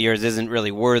last couple of years isn't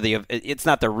really worthy of. It's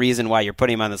not the reason why you're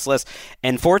putting him on this list.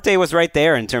 And Forte was right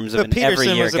there in terms of an every year guy.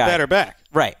 Peterson was a better back.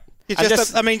 Right.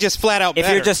 Just flat out better.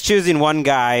 If you're just choosing one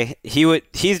guy,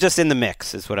 he's just in the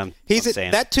mix, is what I'm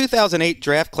saying. That 2008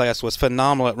 draft class was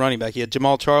phenomenal at running back. He had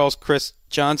Jamal Charles, Chris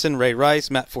Johnson, Ray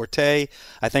Rice, Matt Forte.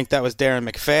 I think that was Darren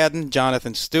McFadden,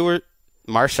 Jonathan Stewart.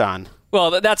 Marshawn.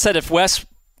 Well, that said, if Wes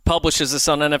publishes this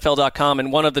on NFL.com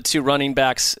and one of the 2 running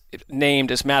backs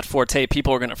named is Matt Forte,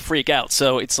 people are going to freak out.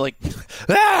 So it's like,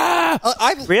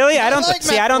 really? I don't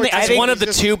think as one of the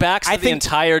 2 backs of the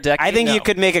entire decade. I think you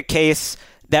could make a case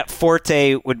that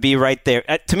Forte would be right there.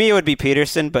 To me, it would be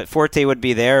Peterson, but Forte would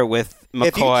be there with McCoy.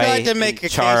 If you tried to make a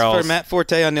Charles. case for Matt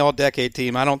Forte on the All-Decade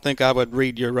team, I don't think I would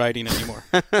read your writing anymore.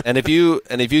 and if you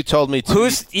told me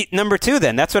who's number 2,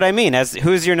 then that's what I mean.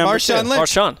 Who's your number 2?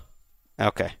 Marshawn.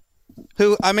 Okay.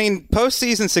 Who,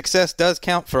 postseason success does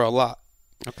count for a lot.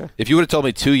 Okay. If you would have told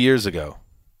me 2 years ago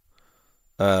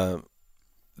that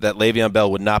Le'Veon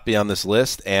Bell would not be on this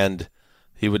list and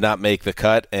he would not make the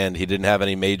cut and he didn't have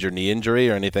any major knee injury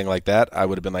or anything like that, I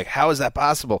would have been like, how is that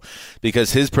possible?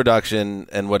 Because his production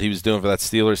and what he was doing for that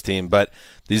Steelers team. But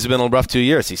these have been a rough 2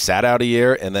 years. He sat out a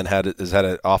year and then has had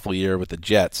an awful year with the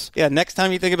Jets. Yeah, next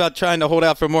time you think about trying to hold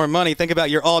out for more money, think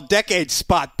about your all-decade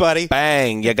spot, buddy.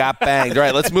 Bang, you got banged. All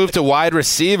right, let's move to wide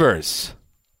receivers.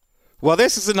 Well,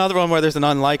 this is another one where there's an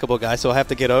unlikable guy, so I'll have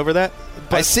to get over that.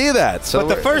 But, I see that. But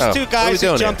the first 2 guys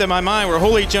who jumped in my mind were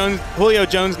Julio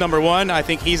Jones, number 1. I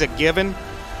think he's a given.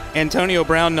 Antonio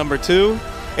Brown, number 2.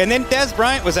 And then Dez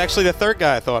Bryant was actually the 3rd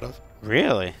guy I thought of.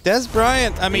 Really? Dez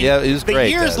Bryant, yeah, he was the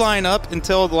great, years Dez. line up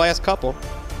until the last couple.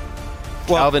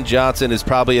 Calvin Johnson is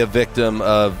probably a victim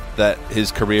of that.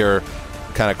 His career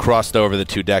kind of crossed over the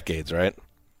 2 decades, right?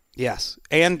 Yes,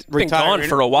 and retiring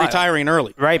for a while. Retiring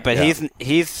early, right? But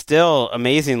he's still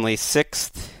amazingly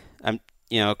 6th,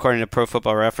 according to Pro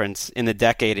Football Reference, in the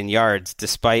decade in yards,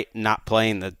 despite not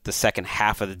playing the second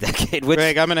half of the decade.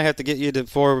 Greg, I'm going to have to get you to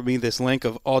forward me this link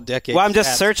of all decades. Well, I'm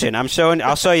just searching. I'll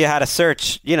show you how to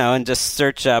search. And just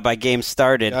search by game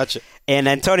started. Gotcha. And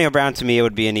Antonio Brown, to me, it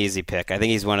would be an easy pick. I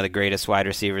think he's one of the greatest wide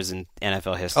receivers in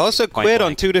NFL history. Also quit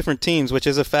on 2 different teams, which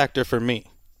is a factor for me.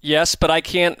 Yes, but I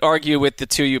can't argue with the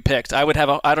 2 you picked. I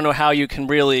don't know how you can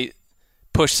really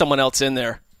push someone else in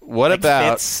there. What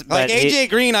about AJ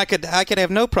Green? I could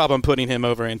have no problem putting him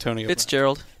over Antonio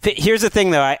Fitzgerald. Here's the thing,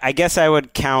 though. I guess I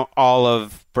would count all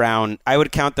of Brown. I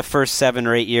would count the first 7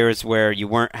 or 8 years where you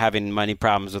weren't having money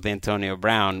problems with Antonio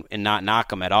Brown and not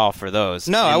knock him at all for those.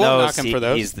 No, I won't knock him for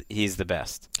those. He's the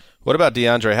best. What about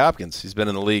DeAndre Hopkins? He's been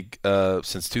in the league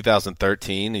since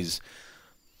 2013. He's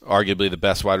arguably the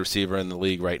best wide receiver in the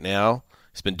league right now.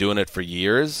 He's been doing it for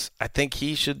years. I think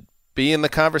he should be in the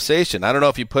conversation. I don't know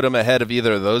if you put him ahead of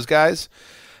either of those guys,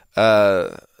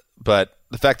 but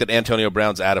the fact that Antonio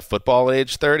Brown's out of football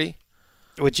age 30.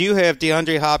 Would you have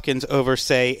DeAndre Hopkins over,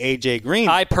 say, AJ Green?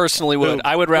 I personally would.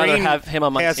 I would rather have him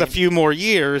on my team. Has a few more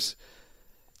years.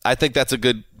 I think that's a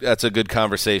good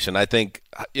conversation. I think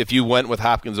if you went with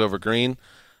Hopkins over Green,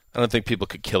 I don't think people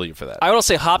could kill you for that. I will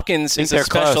say Hopkins is a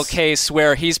special case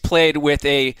where he's played with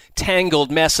a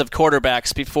tangled mess of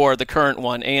quarterbacks before the current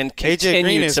one and AJ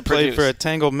Green has to played for a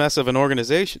tangled mess of an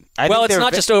organization. Well, it's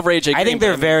not just over AJ Green. I think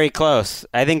they're very close.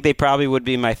 I think they probably would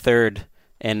be my third,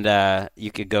 and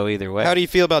you could go either way. How do you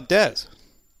feel about Dez?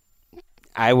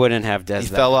 I wouldn't have Dez. He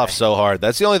fell off so hard.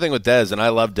 That's the only thing with Dez, and I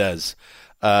love Dez,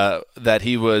 that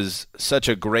he was such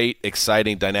a great,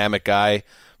 exciting, dynamic guy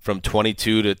from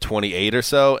 22 to 28 or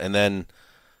so, and then,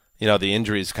 the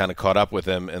injuries kind of caught up with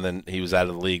him, and then he was out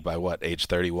of the league by, age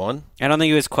 31? I don't think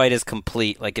he was quite as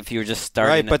complete, like if you were just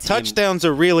starting Right, but touchdowns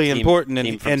are really important,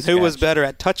 and who was better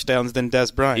at touchdowns than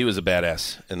Dez Bryant? He was a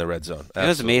badass in the red zone. It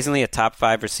was amazingly a top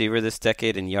 5 receiver this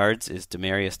decade in yards is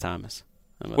Demaryius Thomas.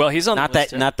 Well, he's on not the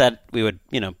list, that not that we would,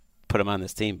 put him on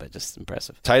this team, but just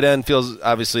impressive. Tight end feels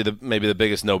obviously maybe the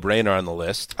biggest no-brainer on the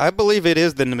list. I believe it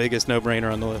is the biggest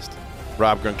no-brainer on the list.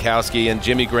 Rob Gronkowski, and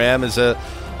Jimmy Graham is a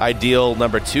ideal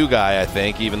number 2 guy, I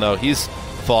think, even though he's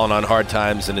fallen on hard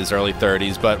times in his early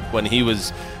 30s. But when he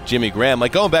was Jimmy Graham,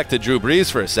 like going back to Drew Brees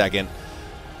for a second,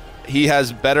 he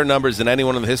has better numbers than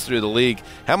anyone in the history of the league.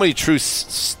 How many true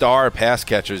star pass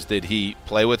catchers did he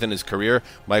play with in his career?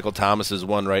 Michael Thomas is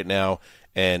one right now,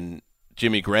 and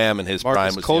Jimmy Graham in his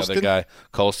prime was Colston? the other guy.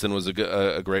 Colston was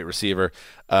a great receiver.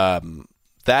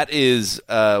 That is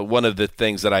one of the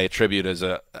things that I attribute as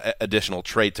an additional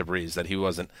trait to Brees, that he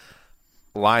wasn't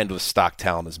lined with stock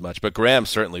talent as much. But Graham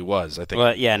certainly was, I think.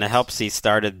 Well, yeah, and it helps he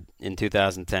started in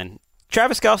 2010.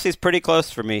 Travis Kelce's pretty close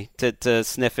for me to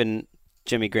sniffing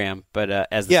Jimmy Graham, but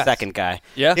as the second guy.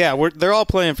 Yeah, they're all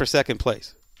playing for second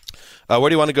place. Where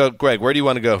do you want to go, Greg? Where do you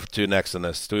want to go to next in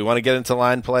this? Do we want to get into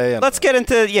line play? Let's get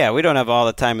into, we don't have all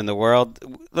the time in the world.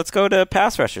 Let's go to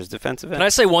pass rushers, defensive end. Can I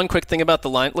say one quick thing about the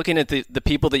line? Looking at the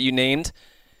people that you named,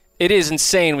 it is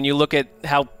insane when you look at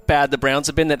how bad the Browns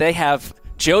have been that they have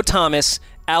Joe Thomas,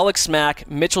 Alex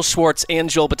Mack, Mitchell Schwartz, and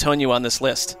Joel Bitonio on this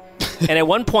list. And at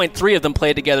one point, 3 of them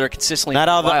played together consistently. Not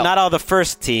all the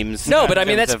first teams. No, but I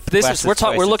mean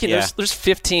we're looking. There's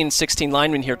 15, 16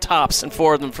 linemen here tops, and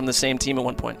 4 of them from the same team at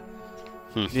one point.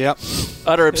 Yep.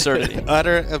 Utter absurdity.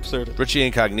 Utter absurdity. Richie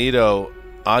Incognito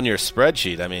on your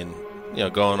spreadsheet. I mean,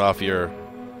 going off your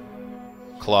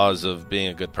clause of being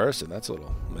a good person, that's a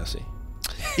little messy.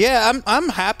 Yeah, I'm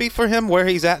happy for him where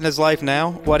he's at in his life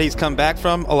now, what he's come back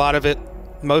from. A lot of it,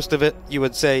 most of it, you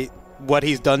would say what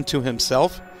he's done to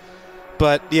himself.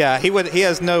 But yeah, he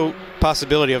has no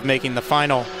possibility of making the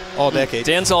final all-decade.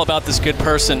 Dan's all about this good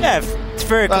person. Yeah,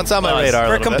 it's on my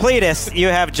radar. For completists, you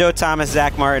have Joe Thomas,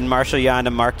 Zach Martin, Marshall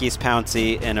Yonda, Marquise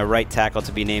Pouncey, and a right tackle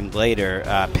to be named later,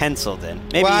 penciled in.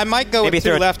 Maybe, I might go with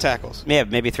 2 left tackles. Yeah,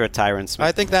 maybe throw Tyron Smith.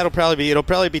 I think it'll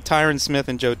probably be Tyron Smith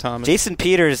and Joe Thomas. Jason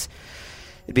Peters,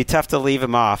 it'd be tough to leave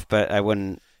him off, but I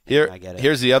wouldn't. I get it.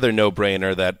 Here's the other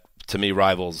no-brainer that to me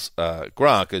rivals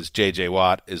Gronk is J.J.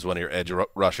 Watt is one of your edge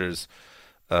rushers.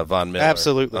 Von Miller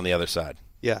Absolutely. On the other side.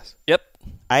 Yes. Yep.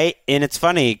 And it's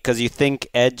funny because you think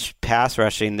edge pass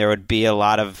rushing, there would be a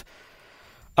lot of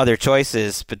other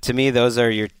choices, but to me, those are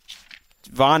your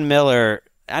Von Miller.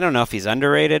 I don't know if he's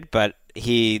underrated, but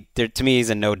to me, he's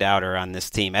a no-doubter on this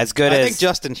team. I think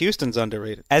Justin Houston's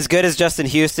underrated. As good as Justin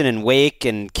Houston and Wake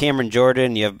and Cameron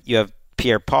Jordan, you have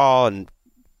Pierre-Paul and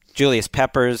Julius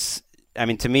Peppers. I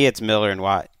mean, to me, it's Miller and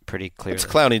Watt pretty clearly. What's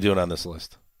Clowney doing on this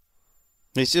list?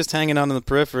 He's just hanging out in the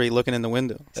periphery looking in the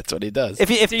window. That's what he does.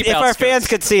 If our fans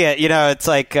could see it, it's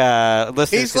like listeners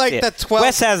he's like the 12th.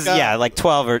 Wes has, like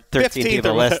 12 or 13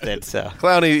 people listed. So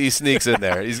Clowney, he sneaks in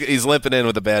there. He's limping in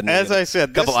with a bad knee. As I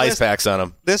said, a couple ice packs on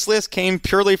him. This list came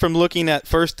purely from looking at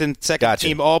first and second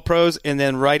team All-Pros and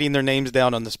then writing their names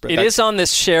down on the spread. It is on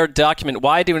this shared document.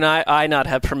 Why do I not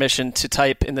have permission to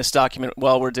type in this document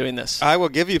while we're doing this? I will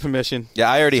give you permission.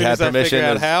 Yeah, I already had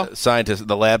permission. Scientists,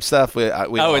 the lab stuff.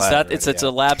 It's a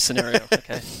lab scenario.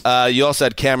 Okay. You also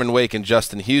had Cameron Wake and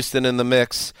Justin Houston in the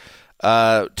mix.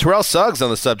 Terrell Suggs, on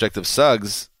the subject of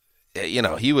Suggs,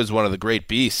 he was one of the great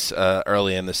beasts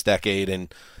early in this decade,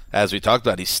 and as we talked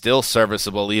about, he's still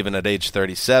serviceable even at age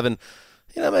 37.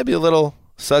 Maybe a little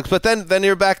Suggs, but then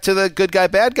you're back to the good guy,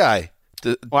 bad guy.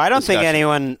 I don't think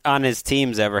anyone on his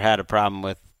team's ever had a problem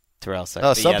with Terrell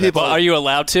Suggs. Some people. Are you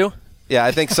allowed to? Yeah,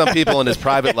 I think some people in his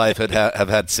private life have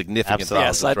had significant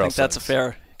problems. Yes, I think that's a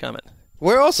fair comment.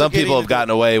 Some people have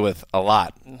gotten away with a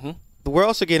lot. Mm-hmm. We're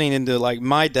also getting into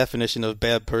my definition of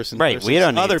bad person versus we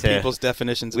don't need other people's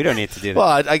definitions. We don't need to do that.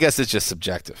 Well, I guess it's just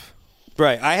subjective.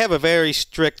 Right. I have a very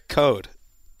strict code.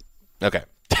 Okay.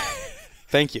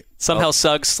 Thank you. Somehow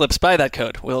Suggs slips by that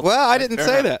code. I didn't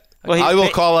say that. Well, I will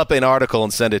call up an article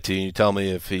and send it to you. You tell me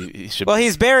if he should. Well,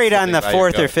 he's buried on the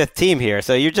 4th or 5th team here,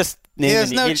 so you're just He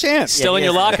has no chance. Still in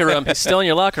your locker room. He's still in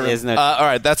your locker room. All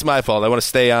right, that's my fault. I want to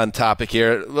stay on topic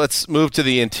here. Let's move to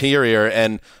the interior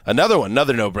and another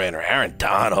no-brainer, Aaron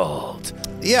Donald.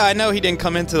 Yeah, I know he didn't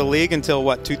come into the league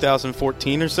until,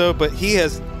 2014 or so, but he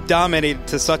has dominated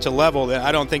to such a level that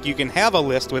I don't think you can have a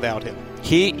list without him.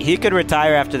 He could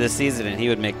retire after the season and he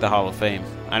would make the Hall of Fame.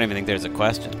 I don't even think there's a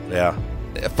question. Yeah.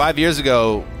 5 years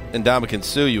ago, Ndamukong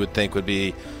Suh you would think would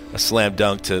be a slam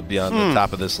dunk to be on the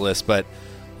top of this list, but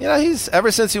he's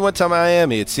ever since he went to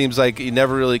Miami, it seems like he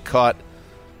never really caught.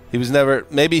 He was never.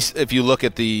 Maybe if you look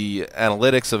at the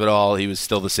analytics of it all, he was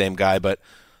still the same guy, but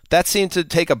that seemed to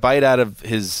take a bite out of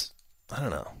his. I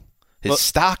don't know, his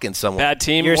stock in some way. Bad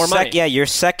team, more money. Yeah, your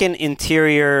second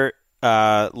interior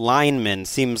lineman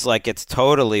seems like it's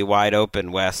totally wide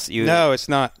open, Wes. No, it's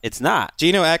not. It's not.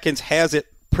 Geno Atkins has it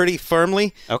pretty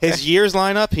firmly. Okay. His years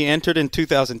line up. He entered in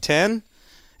 2010.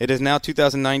 It is now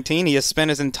 2019. He has spent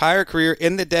his entire career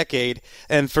in the decade.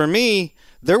 And for me,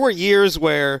 there were years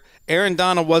where Aaron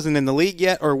Donald wasn't in the league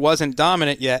yet or wasn't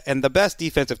dominant yet, and the best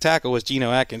defensive tackle was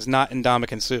Geno Atkins, not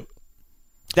Ndamukong Suh.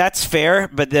 That's fair,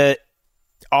 but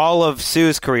all of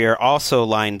Suh's career also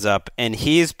lines up, and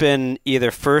he's been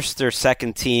either first or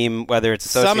second team, whether it's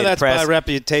Associated Some of that's Press. by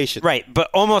reputation. Right,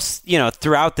 but almost,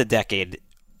 throughout the decade,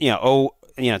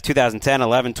 2010,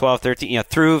 11, 12, 13,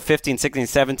 through 15, 16,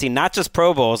 17, not just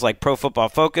Pro Bowls, like Pro Football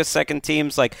Focus, second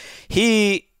teams. Like,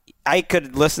 I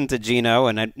could listen to Geno,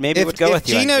 and I maybe would go with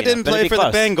you. If Geno didn't play for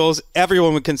the Bengals,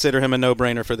 everyone would consider him a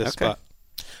no-brainer for this spot.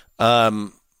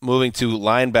 Moving to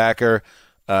linebacker,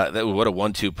 what a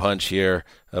 1-2 punch here.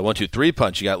 1-2-3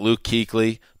 punch. You got Luke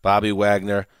Kuechly, Bobby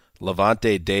Wagner,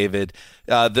 Levante David.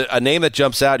 A name that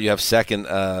jumps out, you have second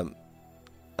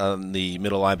on the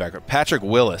middle linebacker, Patrick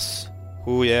Willis.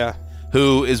 Oh, yeah.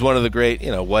 Who is one of the great,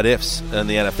 what-ifs in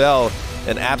the NFL.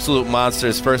 An absolute monster.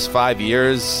 His first 5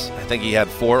 years, I think he had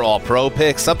 4 All-Pro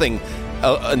picks, something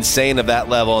insane of that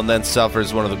level, and then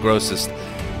suffers one of the grossest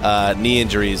knee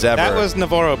injuries ever. That was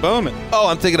Navarro Bowman. Oh,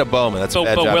 I'm thinking of Bowman. That's a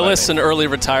bad job. But Willis, an early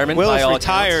retirement. Willis by all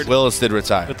retired. accounts. Willis did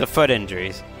retire. With the foot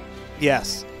injuries.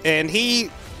 Yes. And he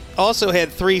also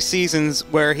had 3 seasons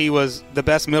where he was the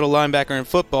best middle linebacker in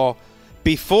football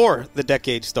before the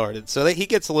decade started. So he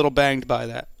gets a little banged by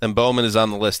that. And Bowman is on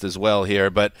the list as well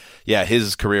here. But, yeah,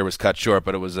 his career was cut short,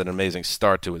 but it was an amazing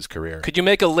start to his career. Could you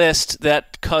make a list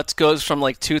that goes from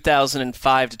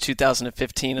 2005 to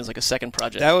 2015 as a second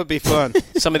project? That would be fun.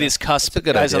 Some of these guys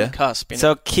idea. on the cusp.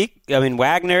 So,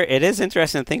 Wagner, it is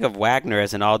interesting to think of Wagner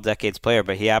as an all-decades player,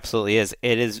 but he absolutely is.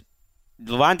 It is.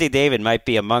 Levante David might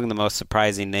be among the most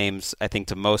surprising names, I think,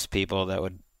 to most people that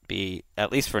would be,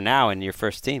 at least for now, in your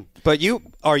first team. But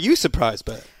are you surprised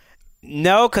by it?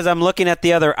 No, because I'm looking at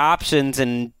the other options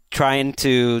and trying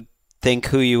to think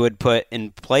who you would put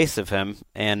in place of him.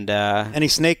 And any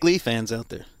Snake Lee fans out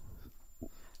there?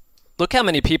 Look how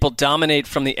many people dominate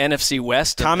from the NFC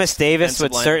West. Thomas Davis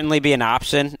would certainly be an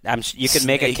option. You could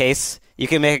make a case. You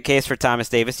can make a case for Thomas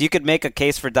Davis. You could make a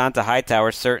case for Donta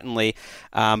Hightower, certainly.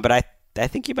 But I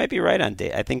think you might be right on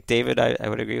David. I think David, I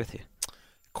would agree with you.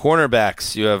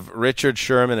 Cornerbacks, you have Richard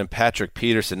Sherman and Patrick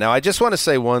Peterson. Now, I just want to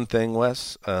say one thing,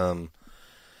 Wes,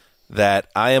 that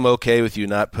I am okay with you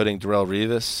not putting Darrelle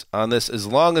Revis on this as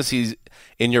long as he's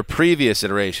in your previous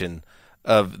iteration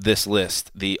of this list,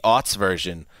 the aughts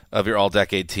version of your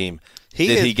all-decade team.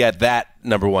 He get that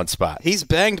number 1 spot? He's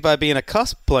banged by being a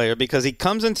cusp player because he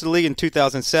comes into the league in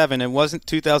 2007 and wasn't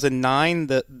 2009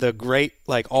 the great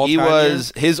all-time year?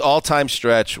 His all-time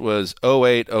stretch was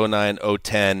 08, 09,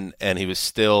 010, and he was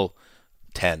still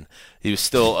 10. He was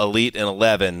still elite in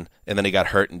 11, and then he got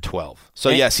hurt in 12. So,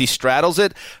 yes, he straddles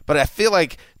it, but I feel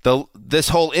like this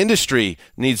whole industry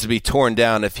needs to be torn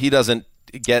down if he doesn't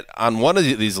get on one of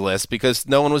these lists because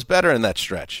no one was better in that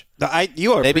stretch.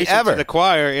 You are maybe ever to the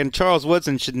choir, and Charles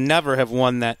Woodson should never have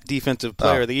won that Defensive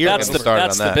Player of the Year. That's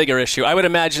the bigger issue. I would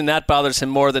imagine that bothers him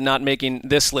more than not making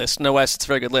this list. No, Wes, it's a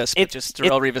very good list. But just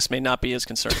Darrelle Revis may not be as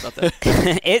concerned about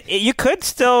that. You could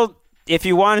still, if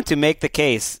you wanted to, make the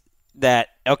case that,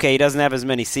 okay, he doesn't have as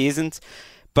many seasons,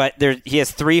 but he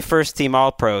has 3 first-team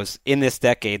All-Pros in this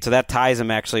decade, so that ties him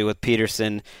actually with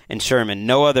Peterson and Sherman.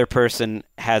 No other person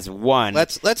has one.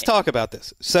 Let's talk about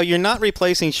this. So you're not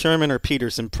replacing Sherman or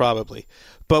Peterson probably,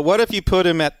 but what if you put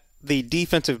him at the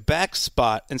defensive back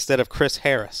spot instead of Chris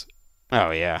Harris?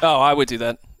 Oh, yeah. Oh, I would do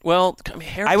that. Well,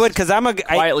 Harris I would because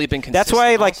quietly been consistent. That's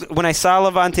why, when I saw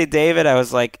Levante David, I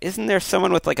was like, "Isn't there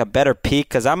someone with a better peak?"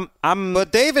 Because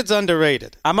But David's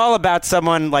underrated. I'm all about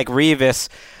someone like Revis.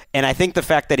 And I think the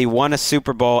fact that he won a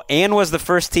Super Bowl and was the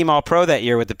first team All-Pro that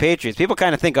year with the Patriots, people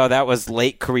kind of think, oh, that was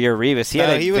late career Revis. He had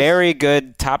a very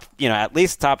good at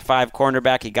least top 5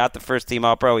 cornerback. He got the first team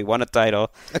All-Pro. He won a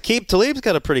title. Aqib Talib's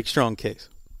got a pretty strong case.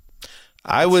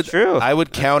 I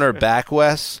would counter back,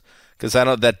 Wes, because I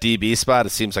know that DB spot,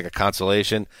 it seems like a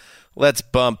consolation. Let's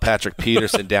bump Patrick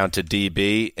Peterson down to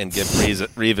DB and give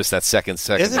Revis that second.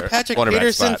 Isn't Patrick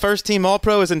Peterson first team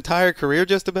All-Pro his entire career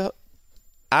just about?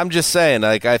 I'm just saying,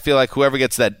 I feel like whoever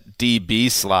gets that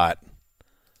DB slot.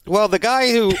 Well, the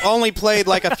guy who only played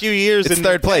like a few years in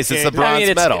third place. It's the bronze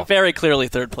medal. It's very clearly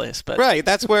third place. But right,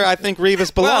 that's where I think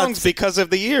Revis belongs because of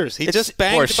the years. He just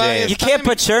banged by his You can't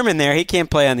put Sherman there. He can't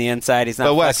play on the inside. He's not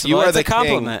But Wes, you are the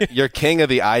compliment. King. You're king of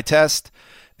the eye test.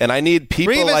 And I need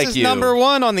people Revis like is you. number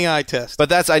 1 on the eye test.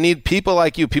 But I need people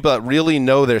like you, people that really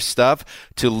know their stuff,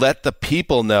 to let the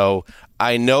people know,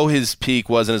 I know his peak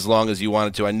wasn't as long as you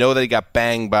wanted to. I know that he got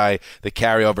banged by the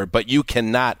carryover, but you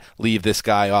cannot leave this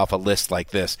guy off a list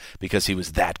like this because he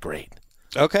was that great.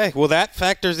 Okay, well, that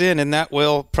factors in, and that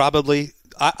will probably...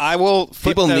 I will.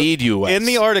 People need you, Wes. In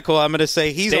the article, I'm going to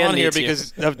say he's Dan on here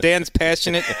because of Dan's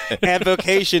passionate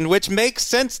advocation, which makes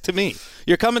sense to me.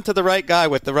 You're coming to the right guy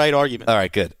with the right argument. All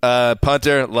right, good.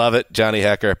 Punter, love it. Johnny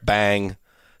Hekker, bang.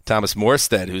 Thomas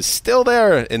Morstead, who's still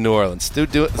there in New Orleans, still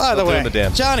doing the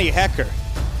damn. Johnny Hekker,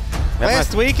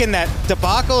 last week in that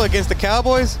debacle against the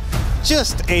Cowboys,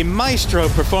 just a maestro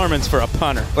performance for a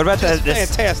punter. What about that?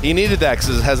 Fantastic. He needed that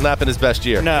because it has not been his best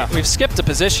year. No. We've skipped a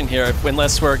position here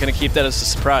unless we're going to keep that as a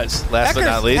surprise. Last but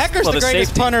not least. Hecker's the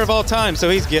greatest punter of all time, so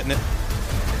he's getting it.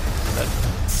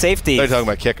 Safety. They're talking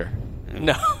about kicker.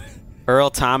 No.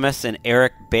 Earl Thomas and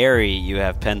Eric Berry you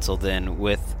have penciled in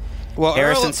with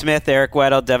Harrison Smith, Eric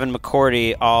Weddle, Devin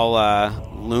McCourty all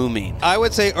looming. I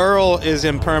would say Earl is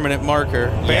impermanent marker.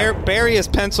 Yeah. Barry is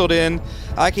penciled in.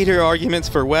 I could hear arguments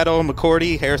for Weddle,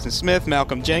 McCourty, Harrison Smith,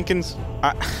 Malcolm Jenkins.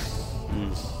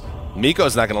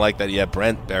 Miko's not going to like that you have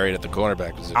Brent buried at the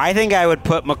cornerback position. I think I would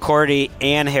put McCourty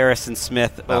and Harrison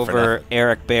Smith over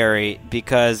Eric Berry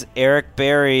because Eric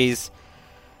Berry's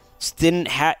didn't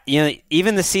have,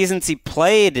 even the seasons he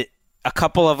played, a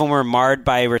couple of them were marred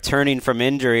by returning from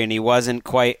injury, and he wasn't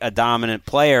quite a dominant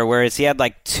player, whereas he had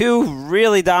like 2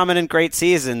 really dominant great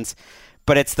seasons,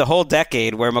 but it's the whole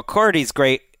decade where McCourty's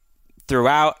great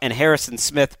throughout, and Harrison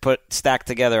Smith stacked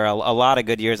together a lot of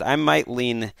good years. I might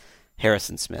lean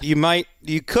Harrison Smith. One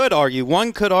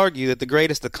could argue that the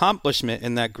greatest accomplishment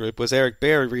in that group was Eric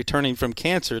Berry returning from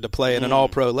cancer to play at an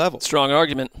all-pro level. Strong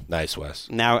argument. Nice, Wes.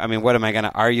 Now, what am I going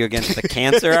to argue against the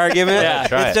cancer argument?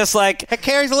 Yeah, it's just like... It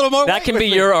carries a little more That weight can with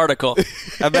be me. your article.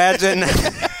 Imagine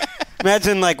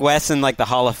like Wes in like the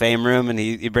Hall of Fame room, and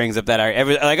he brings up that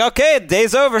argument. Like, okay,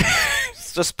 day's over.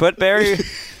 Just put Berry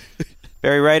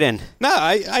right in. No,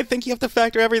 I think you have to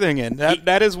factor everything in.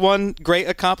 That is one great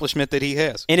accomplishment that he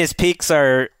has. And his peaks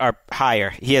are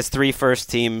higher. He has 3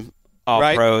 first-team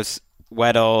All-Pros.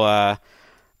 Right. Weddle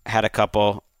had a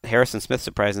couple. Harrison Smith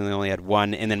surprisingly only had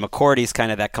 1. And then McCourty's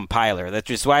kind of that compiler. That's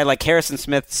just why Harrison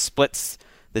Smith splits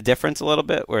the difference a little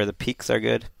bit, where the peaks are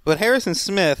good. But Harrison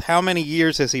Smith, how many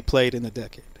years has he played in the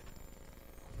decade?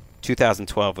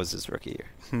 2012 was his rookie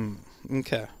year.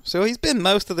 Okay. So he's been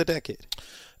most of the decade.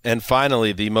 And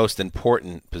finally, the most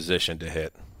important position to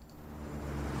hit.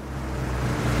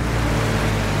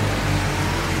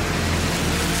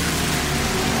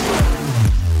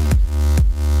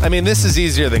 I mean, this is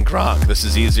easier than Gronk. This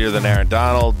is easier than Aaron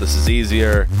Donald. This is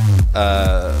easier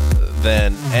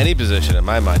than any position in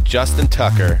my mind. Justin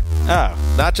Tucker,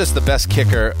 not just the best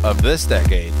kicker of this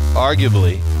decade,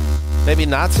 arguably, maybe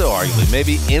not so arguably,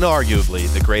 maybe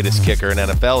inarguably the greatest kicker in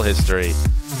NFL history,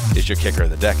 is your kicker of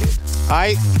the decade.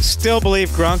 I still believe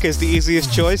Gronk is the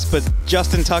easiest choice, but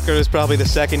Justin Tucker is probably the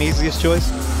second easiest choice.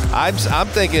 I'm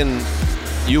thinking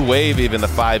you waive even the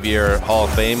 5-year Hall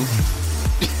of Fame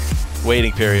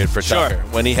waiting period for Tucker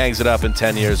when he hangs it up in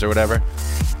 10 years or whatever.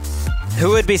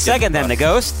 Who would be second then? The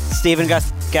Ghost? Steven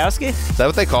Gostkowski? Is that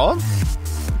what they call him?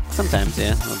 Sometimes,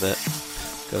 yeah, a little bit.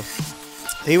 Ghost.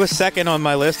 He was second on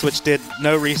my list, which did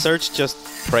no research, just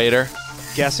Prater.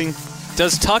 Guessing.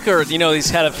 Does Tucker, he's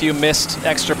had a few missed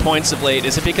extra points of late.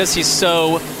 Is it because he's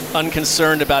so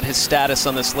unconcerned about his status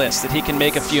on this list that he can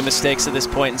make a few mistakes at this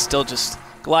point and still just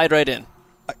glide right in?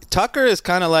 Tucker is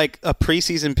kind of like a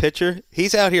preseason pitcher.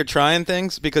 He's out here trying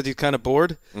things because he's kind of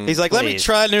bored. He's like, let me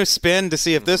try a new spin to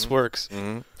see if this works.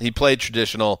 He played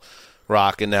traditional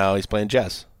rock, and now he's playing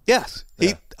jazz. Yes.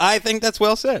 I think that's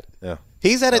well said. Yeah.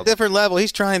 He's at a different level.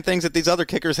 He's trying things that these other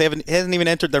kickers hasn't even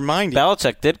entered their mind yet.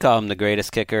 Belichick did call him the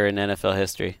greatest kicker in NFL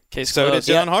history. So did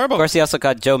John Harbaugh. Of course, he also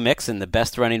called Joe Mixon the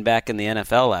best running back in the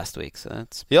NFL last week.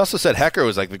 He also said Hecker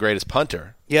was like the greatest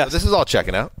punter. Yeah, this is all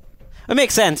checking out. It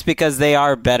makes sense because they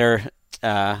are better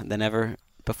than ever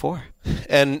before.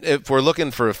 And if we're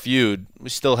looking for a feud, we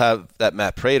still have that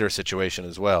Matt Prater situation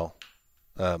as well,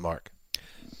 Mark.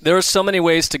 There are so many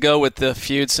ways to go with the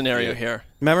feud scenario here.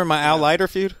 Remember my Al Leiter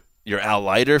feud? Your Al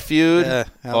Leiter feud,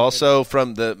 also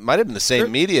from might have been the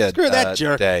same media screw that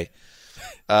jerk. day.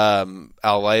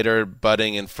 Al Leiter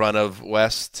butting in front of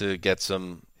West to get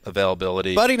some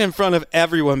availability. Butting in front of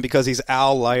everyone because he's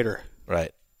Al Leiter.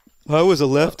 Right. I was a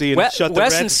lefty and shut the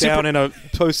Reds down in a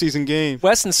postseason game.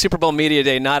 Weston's Super Bowl Media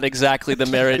Day, not exactly the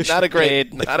marriage. not a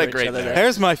great.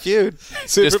 There's my feud.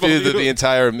 Just the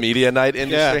entire media night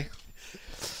industry. Yeah.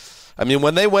 I mean,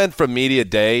 when they went from media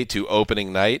day to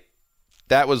opening night,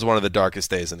 that was one of the darkest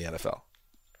days in the NFL.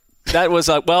 That was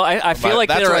I feel like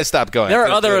that's where I stopped going. There are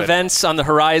other events on the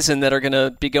horizon that are going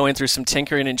to be going through some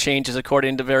tinkering and changes,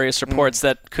 according to various reports,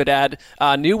 that could add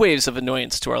new waves of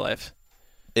annoyance to our life.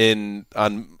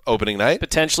 On opening night,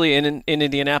 potentially in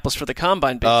Indianapolis for the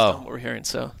Combine, based on what we're hearing.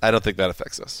 So I don't think that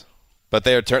affects us, but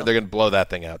they're going to blow that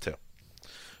thing out too.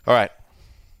 All right,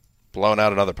 blowing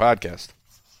out another podcast.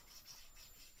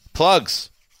 Plugs,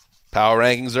 power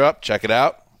rankings are up. Check it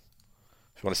out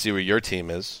if you want to see where your team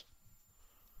is.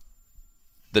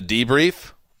 The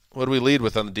debrief. What do we lead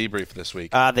with on the debrief this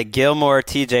week? The Gilmore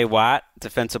T.J. Watt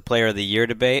Defensive Player of the Year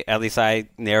debate. At least I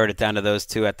narrowed it down to those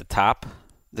two at the top.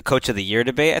 The Coach of the Year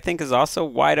debate, I think, is also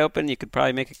wide open. You could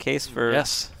probably make a case for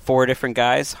 4 different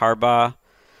guys. Harbaugh,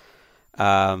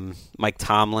 Mike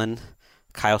Tomlin,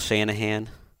 Kyle Shanahan.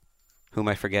 Who am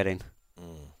I forgetting?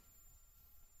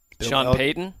 Sean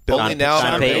Payton? Only now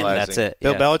Sean I'm Payton, realizing. that's it.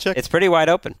 Bill Belichick? It's pretty wide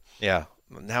open. Yeah.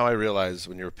 Now I realize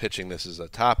when you were pitching this as a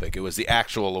topic, it was the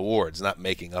actual awards, not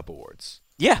making up awards.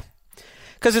 Yeah.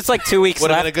 Because it's like 2 weeks left.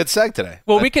 Would have left. been a good seg today.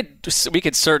 Well, we could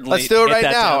certainly. Let's do it right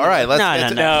now. All right.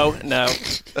 No.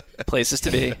 Places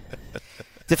to be.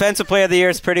 Defensive Player of the Year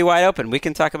is pretty wide open. We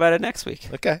can talk about it next week.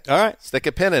 Okay. All right. Stick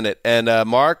a pin in it. And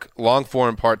Mark, long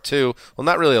form part 2. Well,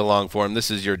 not really a long form.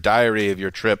 This is your diary of your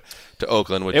trip to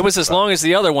Oakland. Which it was as long as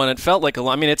the other one. It felt like a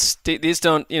long. I mean, these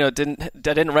don't. I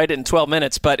didn't write it in 12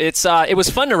 minutes, but it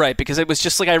was fun to write because it was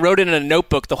just like I wrote it in a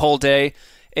notebook the whole day,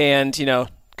 and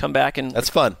come back and. That's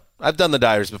fun. I've done the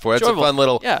diaries before. It's a fun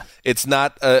little. Yeah. It's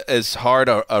not as hard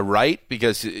a write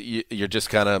because you're just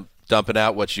kind of dumping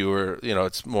out what you were.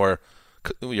 It's more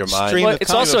your mind. Well,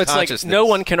 it's also like no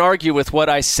one can argue with what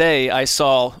I say. I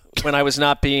saw when I was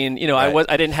not being. Right.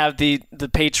 I didn't have the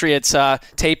Patriots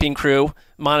taping crew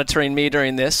monitoring me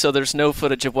during this, so there's no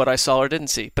footage of what I saw or didn't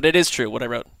see. But it is true what I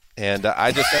wrote. And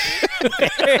I just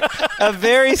a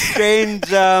very strange.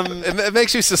 It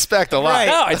makes you suspect a lot. Right.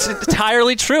 No, it's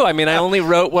entirely true. I mean, I only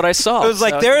wrote what I saw. It was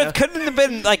like couldn't have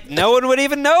been like no one would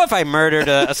even know if I murdered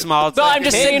a small. Well, I'm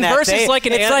just saying, versus like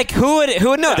an. It's like who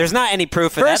would know? There's not any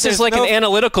proof of that. Versus like an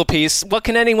analytical piece. What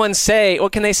can anyone say?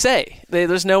 What can they say?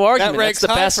 There's no argument. That's the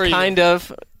best kind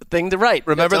of thing to write.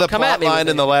 Remember the plot line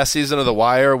in the last season of The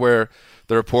Wire where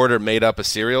the reporter made up a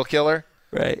serial killer,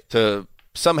 right? To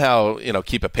somehow,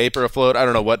 keep a paper afloat. I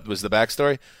don't know what was the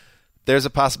backstory. There's a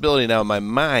possibility now in my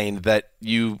mind that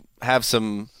you have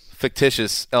some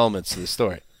fictitious elements to the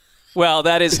story. Well,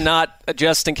 that is not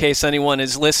just in case anyone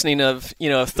is listening of,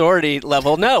 authority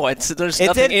level. No, there's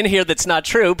nothing in here that's not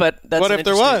true, but that's what if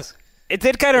there was? It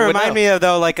did kind of remind me of,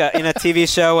 though, like in a TV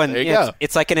show, and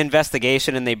it's like an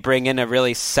investigation, and they bring in a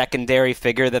really secondary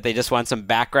figure that they just want some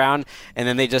background, and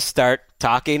then they just start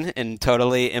talking and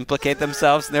totally implicate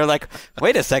themselves. And they're like,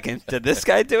 wait a second, did this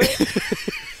guy do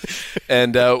it?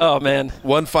 And oh, man.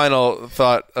 One final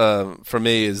thought for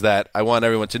me is that I want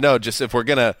everyone to know, just if we're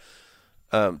going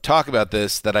to talk about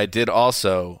this, that I did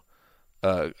also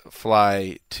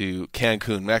fly to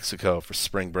Cancun, Mexico for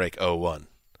spring break 01.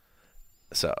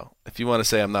 So, if you want to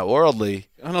say I'm not worldly...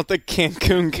 I don't think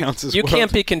Cancun counts as You worldly.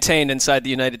 can't be contained inside the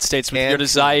United States with your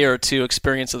desire to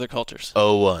experience other cultures.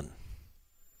 01.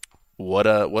 What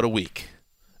a week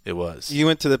it was. You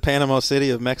went to the Panama City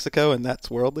of Mexico, and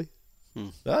that's worldly?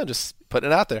 No, just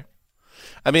putting it out there.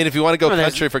 I mean, if you want to go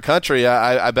country for country,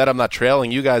 I bet I'm not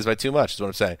trailing you guys by too much, is what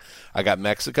I'm saying. I got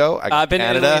Mexico, I got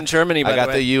Canada, Italy and Germany, by I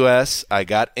got the U.S., I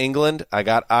got England, I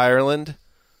got Ireland.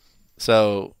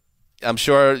 So... I'm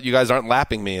sure you guys aren't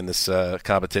lapping me in this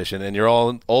competition, and you're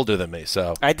all older than me.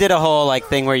 So I did a whole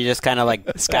thing where you just kind of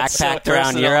backpacked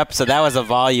around Europe. So that was a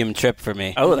volume trip for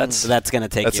me. Oh, that's going to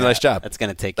take. That's a nice job. That's going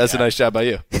to take. That's a nice job by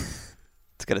you.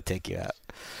 It's going to take you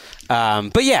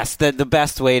out. But yes, the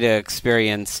best way to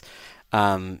experience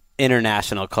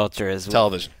international culture is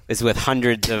television. Is with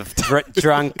hundreds of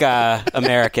drunk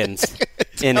Americans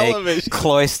in a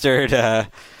cloistered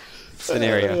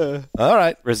scenario. All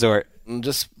right. Resort. I'm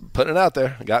just putting it out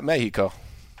there. I got Mexico.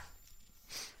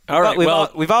 All right.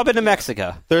 We've all been to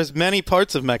Mexico. There's many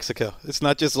parts of Mexico. It's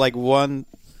not just like one.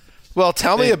 Well,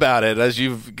 tell me about it as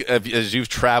you've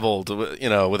traveled, with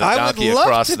a donkey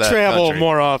across that country. I would love to travel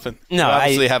more often. No, you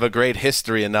obviously have a great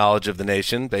history and knowledge of the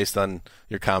nation based on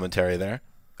your commentary there.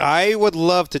 I would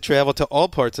love to travel to all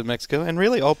parts of Mexico and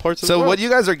really all parts of the world. So what you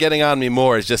guys are getting on me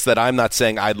more is just that I'm not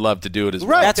saying I'd love to do it as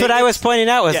well. Right. That's what I was pointing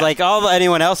out was like all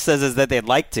anyone else says is that they'd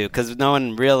like to because no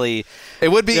one really. It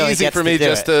would be easy for me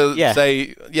just to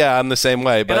say, yeah, I'm the same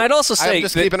way. But and I'd also say I'm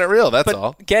just keeping it real. That's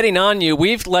all. Getting on you,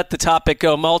 we've let the topic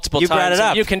go multiple times. Brought it up.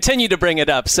 And you continue to bring it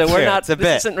up, so we're not.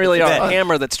 This isn't really our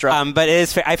hammer that's dropped. But it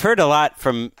is. I've heard a lot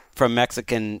from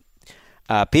Mexican.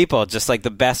 People, just like the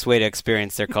best way to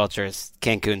experience their culture is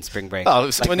Cancun spring break.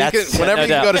 Oh, like whenever you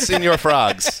can go to Señor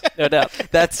Frogs. No doubt.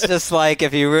 That's just like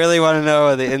if you really want to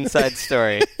know the inside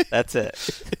story, that's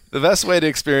it. The best way to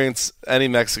experience any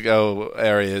Mexico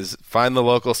area is find the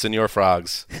local Señor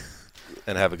Frogs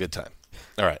and have a good time.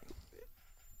 All right.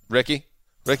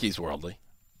 Ricky's worldly.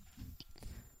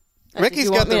 Ricky's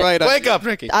got the right idea. Wake up,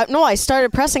 Ricky. No, I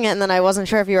started pressing it, and then I wasn't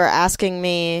sure if you were asking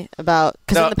me about...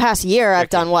 Because in the past year, I've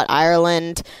done,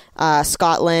 Ireland,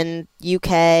 Scotland,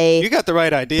 UK... You got the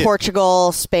right idea.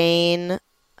 Portugal, Spain...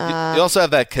 You also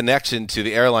have that connection to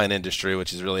the airline industry,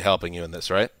 which is really helping you in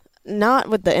this, right? Not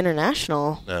with the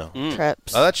international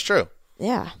trips. Oh, that's true.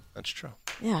 Yeah. That's true.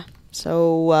 Yeah.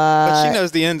 So... but she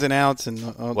knows the ins and outs and...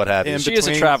 what have you. She is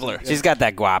a traveler. Yeah. She's got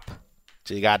that guap.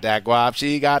 She got that guap.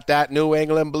 She got that New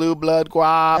England blue blood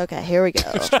guap. Okay, here we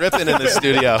go. Stripping in the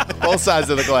studio. Both sides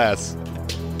of the glass.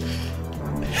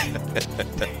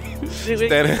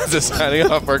 Stan Hansen signing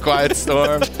off for Quiet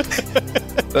Storm.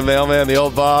 The mailman, the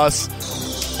old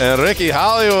boss. And Ricky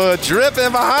Hollywood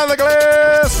dripping behind the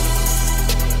glass.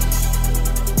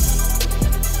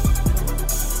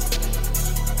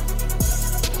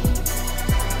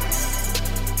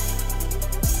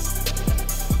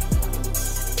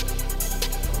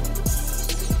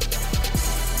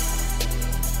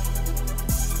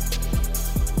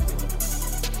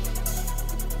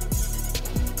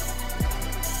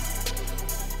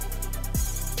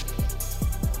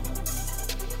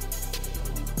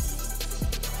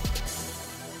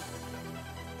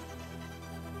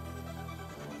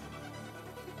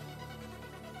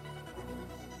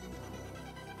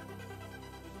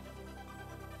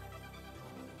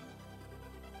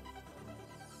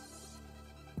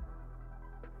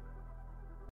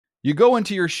 You go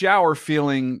into your shower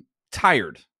feeling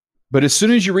tired, but as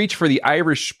soon as you reach for the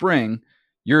Irish Spring,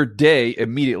 your day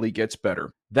immediately gets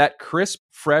better. That crisp,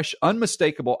 fresh,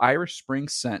 unmistakable Irish Spring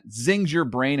scent zings your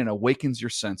brain and awakens your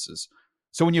senses.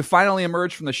 So when you finally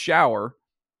emerge from the shower,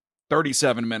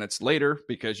 37 minutes later,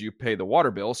 because you pay the water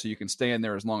bill so you can stay in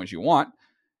there as long as you want,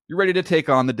 you're ready to take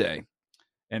on the day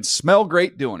and smell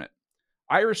great doing it.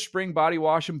 Irish Spring Body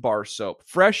Wash and Bar Soap.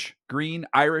 Fresh, green,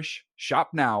 Irish. Shop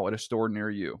now at a store near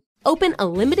you. Open a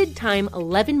limited-time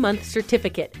 11-month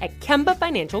certificate at Kemba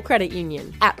Financial Credit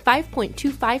Union. At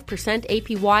 5.25%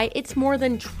 APY, it's more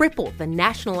than triple the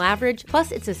national average,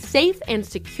 plus it's a safe and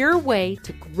secure way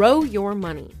to grow your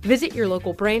money. Visit your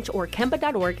local branch or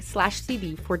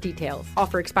kemba.org/CD for details.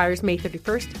 Offer expires May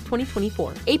 31st,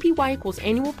 2024. APY equals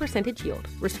annual percentage yield.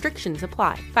 Restrictions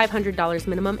apply. $500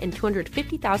 minimum and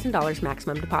 $250,000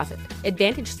 maximum deposit.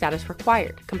 Advantage status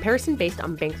required. Comparison based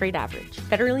on bank rate average.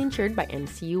 Federally insured by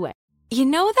NCUA. You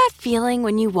know that feeling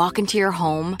when you walk into your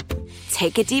home,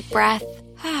 take a deep breath,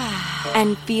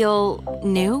 and feel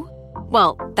new?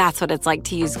 Well, that's what it's like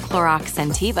to use Clorox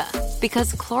Scentiva.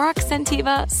 Because Clorox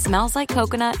Scentiva smells like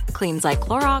coconut, cleans like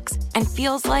Clorox, and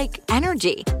feels like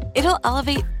energy. It'll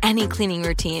elevate any cleaning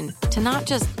routine to not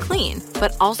just clean,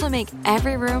 but also make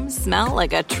every room smell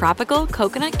like a tropical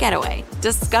coconut getaway.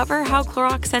 Discover how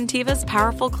Clorox Scentiva's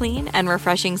powerful clean and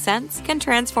refreshing scents can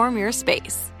transform your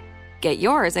space. Get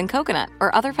yours in coconut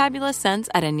or other fabulous scents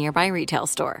at a nearby retail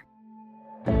store.